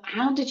is,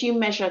 how did you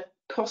measure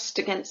cost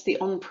against the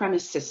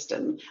on-premise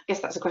system? I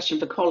guess that's a question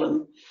for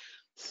Colum.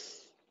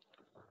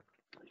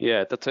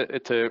 Yeah,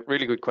 it's a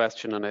really good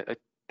question, and I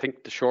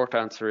think the short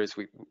answer is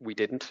we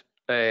didn't.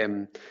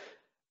 And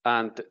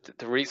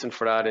the reason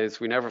for that is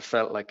we never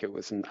felt like it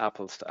was an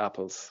apples to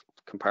apples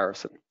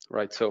comparison,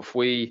 right? So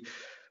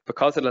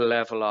because of the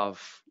level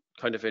of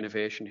kind of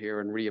innovation here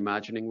and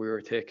reimagining we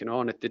were taking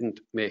on, it didn't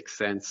make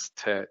sense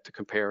to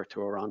compare it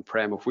to our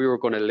on-prem. If we were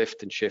going to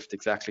lift and shift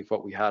exactly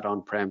what we had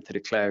on-prem to the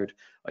cloud,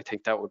 I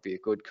think that would be a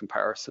good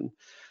comparison.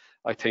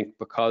 I think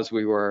because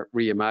we were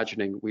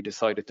reimagining, we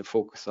decided to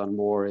focus on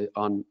more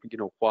on,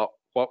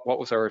 what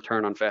was our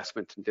return on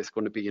investment, and this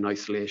going to be in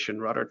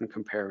isolation rather than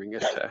comparing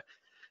it to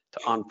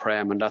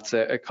on-prem. And that's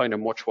a kind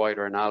of much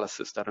wider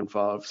analysis that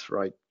involves,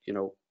 right,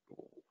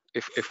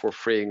 if we're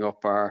freeing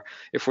up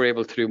if we're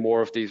able to do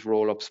more of these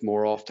roll-ups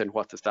more often,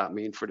 what does that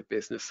mean for the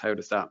business? How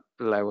does that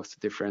allow us to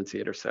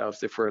differentiate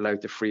ourselves? If we're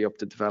allowed to free up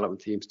the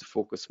development teams to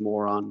focus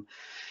more on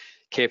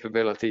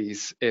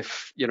capabilities,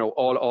 if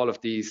all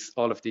of these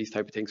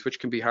type of things, which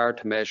can be hard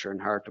to measure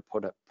and hard to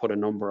put a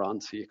number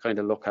on, so you kind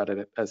of look at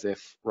it as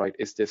if, right,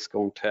 is this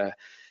going to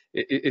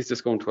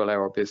allow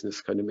our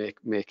business kind of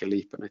make a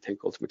leap? And I think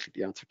ultimately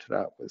the answer to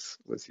that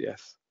was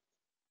yes.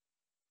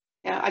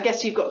 Yeah, I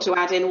guess you've got to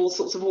add in all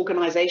sorts of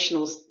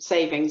organizational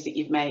savings that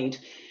you've made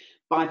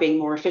by being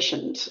more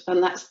efficient,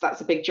 and that's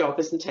a big job,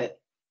 isn't it?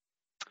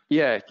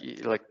 Yeah,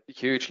 like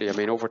hugely. I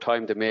mean, over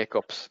time, the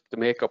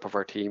makeup of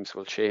our teams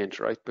will change,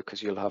 right?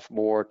 Because you'll have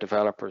more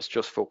developers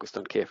just focused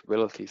on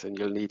capabilities, and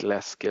you'll need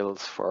less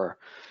skills for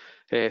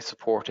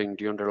supporting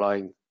the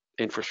underlying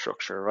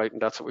infrastructure, right?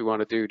 And that's what we want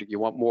to do. You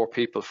want more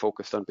people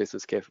focused on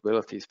business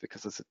capabilities,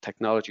 because as a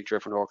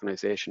technology-driven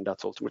organization,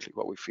 that's ultimately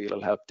what we feel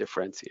will help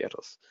differentiate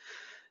us.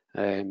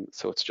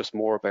 So it's just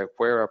more about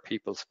where are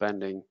people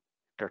spending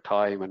their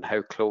time and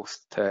how close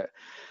to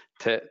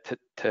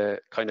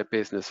kind of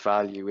business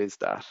value is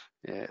that.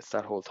 It's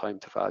that whole time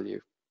to value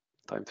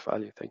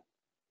thing.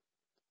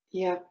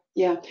 Yeah.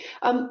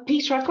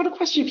 Peter, I've got a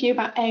question for you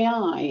about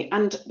AI,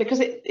 and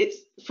because it's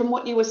from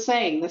what you were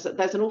saying,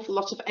 there's an awful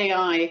lot of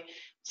AI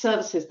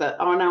services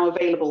that are now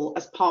available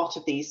as part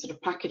of these sort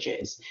of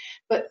packages.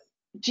 But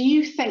do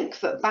you think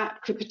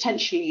that could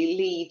potentially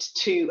lead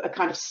to a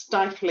kind of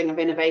stifling of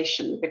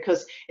innovation,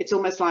 because it's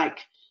almost like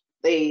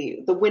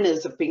the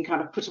winners have been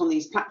kind of put on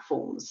these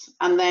platforms,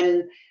 and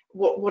then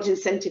what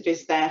incentive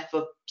is there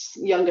for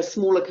younger,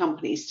 smaller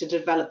companies to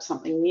develop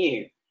something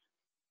new?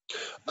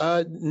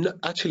 No,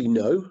 actually,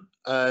 no.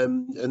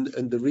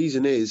 And the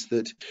reason is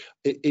that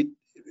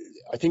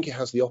I think it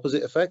has the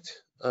opposite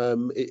effect.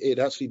 It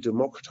actually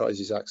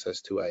democratizes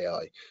access to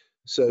AI.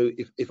 So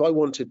if I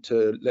wanted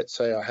to, let's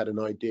say I had an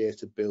idea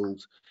to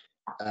build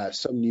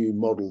some new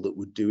model that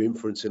would do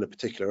inference in a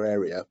particular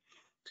area.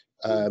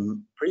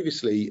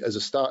 Previously,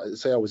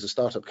 say I was a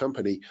startup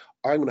company,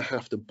 I'm going to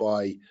have to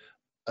buy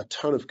a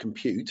ton of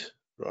compute,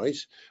 right?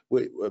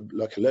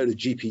 Like a load of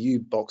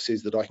GPU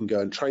boxes that I can go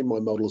and train my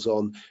models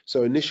on.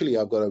 So initially,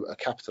 I've got a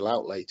capital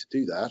outlay to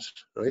do that,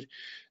 right?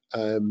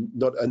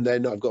 And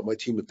then I've got my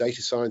team of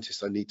data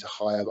scientists I need to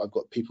hire. I've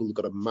got people who've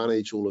got to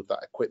manage all of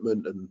that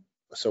equipment and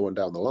so on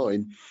down the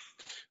line.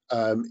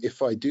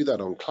 If I do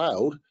that on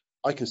cloud,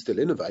 I can still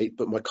innovate,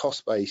 but my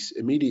cost base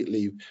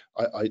immediately,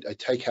 I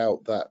take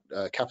out that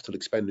capital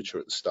expenditure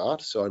at the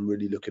start. So I'm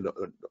really looking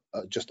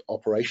at just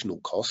operational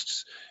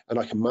costs, and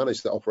I can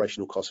manage the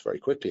operational costs very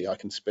quickly. I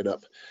can spin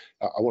up,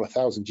 I want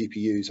 1,000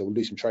 GPUs, I will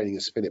do some training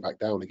and spin it back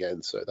down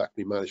again. So that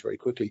can be managed very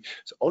quickly.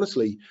 So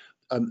honestly,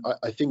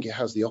 I think it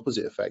has the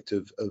opposite effect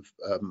of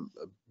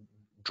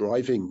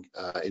driving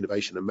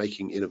innovation and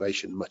making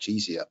innovation much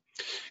easier.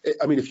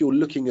 I mean, if you're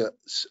looking at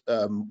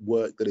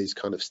work that is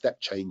kind of step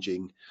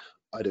changing,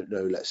 I don't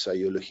know, let's say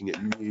you're looking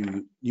at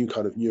new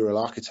kind of neural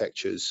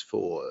architectures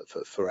for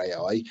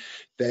AI,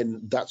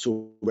 then that's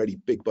already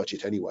big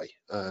budget anyway.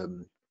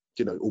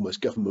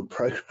 Almost government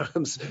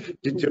programs. Do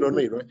you know what I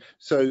mean, right?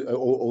 So,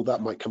 or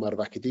that might come out of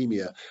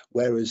academia.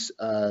 Whereas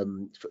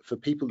for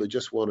people that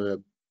just want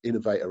to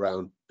innovate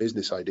around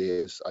business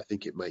ideas, I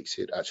think it makes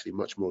it actually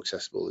much more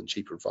accessible and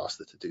cheaper and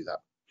faster to do that.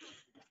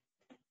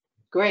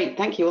 Great,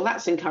 thank you. Well,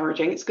 that's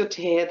encouraging. It's good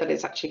to hear that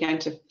it's actually going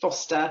to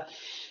foster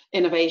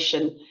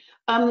innovation.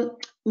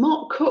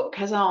 Mark Cook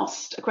has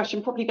asked a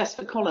question, probably best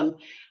for Colum.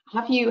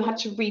 Have you had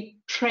to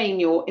retrain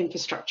your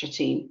infrastructure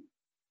team?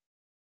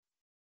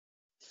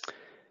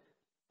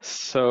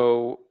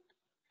 So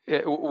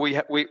we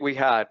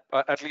had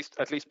at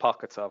least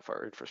pockets of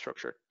our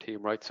infrastructure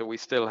team, right? So we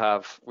still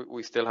have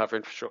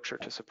infrastructure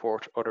to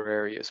support other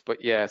areas,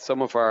 but yeah,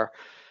 some of our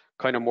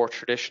kind of more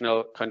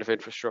traditional kind of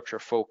infrastructure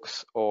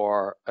folks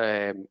or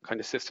kind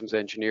of systems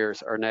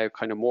engineers are now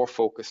kind of more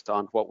focused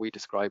on what we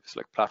describe as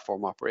like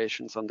platform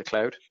operations on the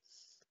cloud.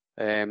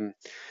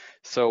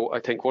 So I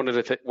think one of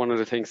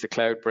the things the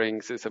cloud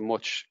brings is a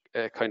much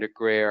kind of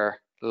grayer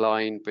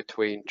line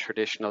between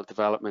traditional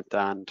development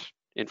and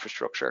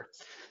infrastructure.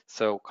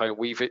 So kind of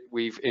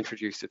we've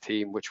introduced a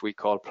team which we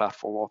call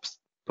platform ops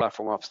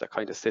that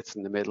kind of sits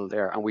in the middle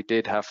there, and we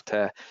did have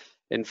to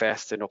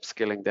invest in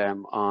upskilling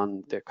them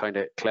on the kind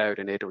of cloud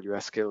and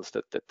AWS skills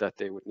that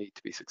they would need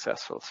to be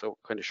successful. So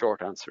kind of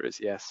short answer is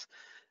yes.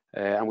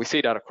 And we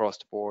see that across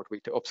the board.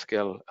 We to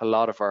upskill a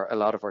lot of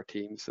our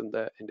teams in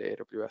the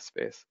AWS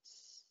space.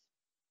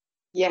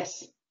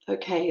 Yes.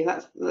 Okay,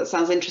 that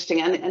sounds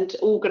interesting. And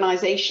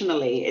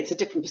organisationally, it's a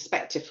different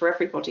perspective for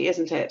everybody,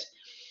 isn't it?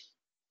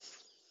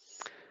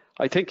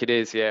 I think it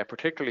is, yeah,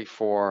 particularly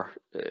for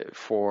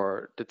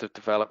the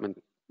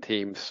development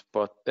teams.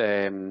 But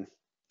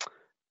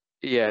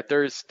yeah,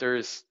 there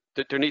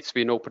needs to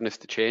be an openness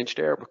to change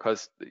there,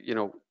 because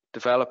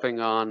developing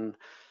on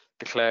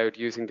the cloud,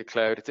 using the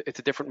cloud, it's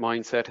a different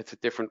mindset, it's a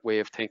different way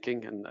of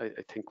thinking, and I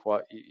think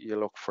what you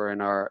look for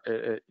in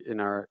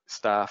our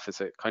staff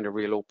is a kind of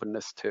real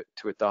openness to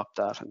adopt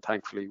that, and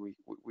thankfully we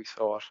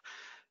saw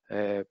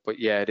it. But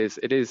yeah, it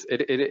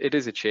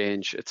is a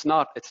change. It's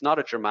not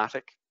a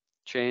dramatic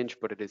change,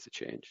 but it is a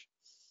change.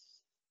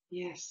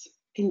 Yes,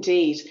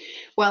 indeed.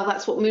 Well,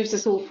 that's what moves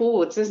us all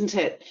forwards, isn't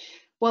it?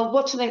 Well,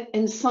 what an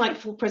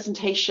insightful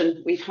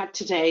presentation we've had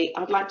today.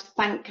 I'd like to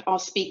thank our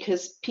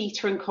speakers,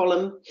 Peter and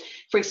Colum,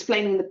 for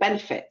explaining the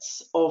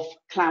benefits of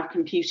cloud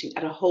computing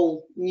at a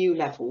whole new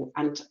level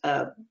and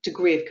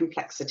degree of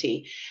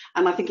complexity.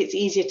 And I think it's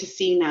easier to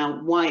see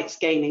now why it's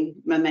gaining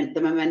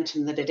the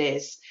momentum that it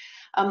is.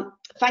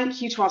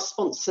 Thank you to our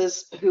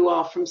sponsors, who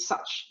are from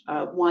such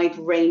a wide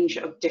range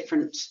of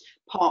different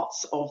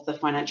parts of the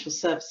financial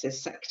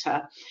services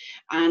sector,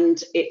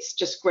 and it's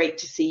just great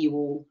to see you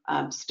all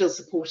still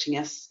supporting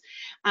us.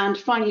 And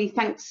finally,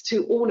 thanks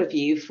to all of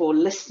you for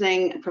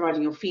listening and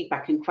providing your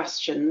feedback and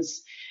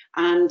questions,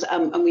 and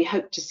we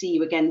hope to see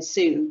you again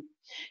soon.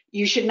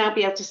 You should now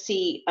be able to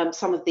see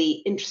some of the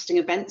interesting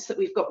events that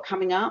we've got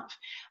coming up.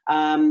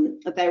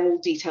 They're all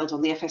detailed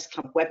on the FS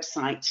Club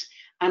website.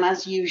 And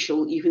as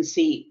usual, you can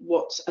see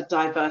what a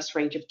diverse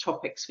range of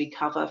topics we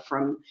cover,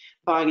 from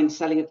buying and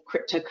selling of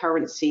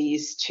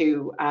cryptocurrencies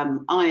to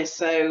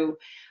ISO,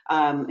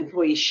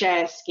 employee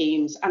share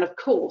schemes, and of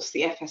course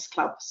the FS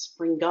Club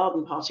Spring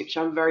Garden Party, which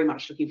I'm very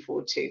much looking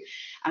forward to.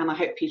 And I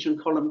hope Peter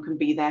and Colum can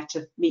be there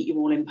to meet you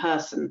all in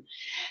person.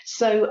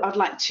 So I'd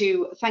like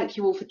to thank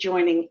you all for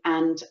joining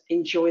and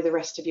enjoy the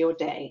rest of your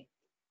day.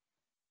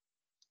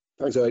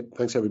 Thanks, Zoe.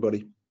 Thanks,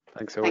 everybody.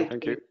 Thanks, Zoe.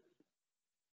 Thank you.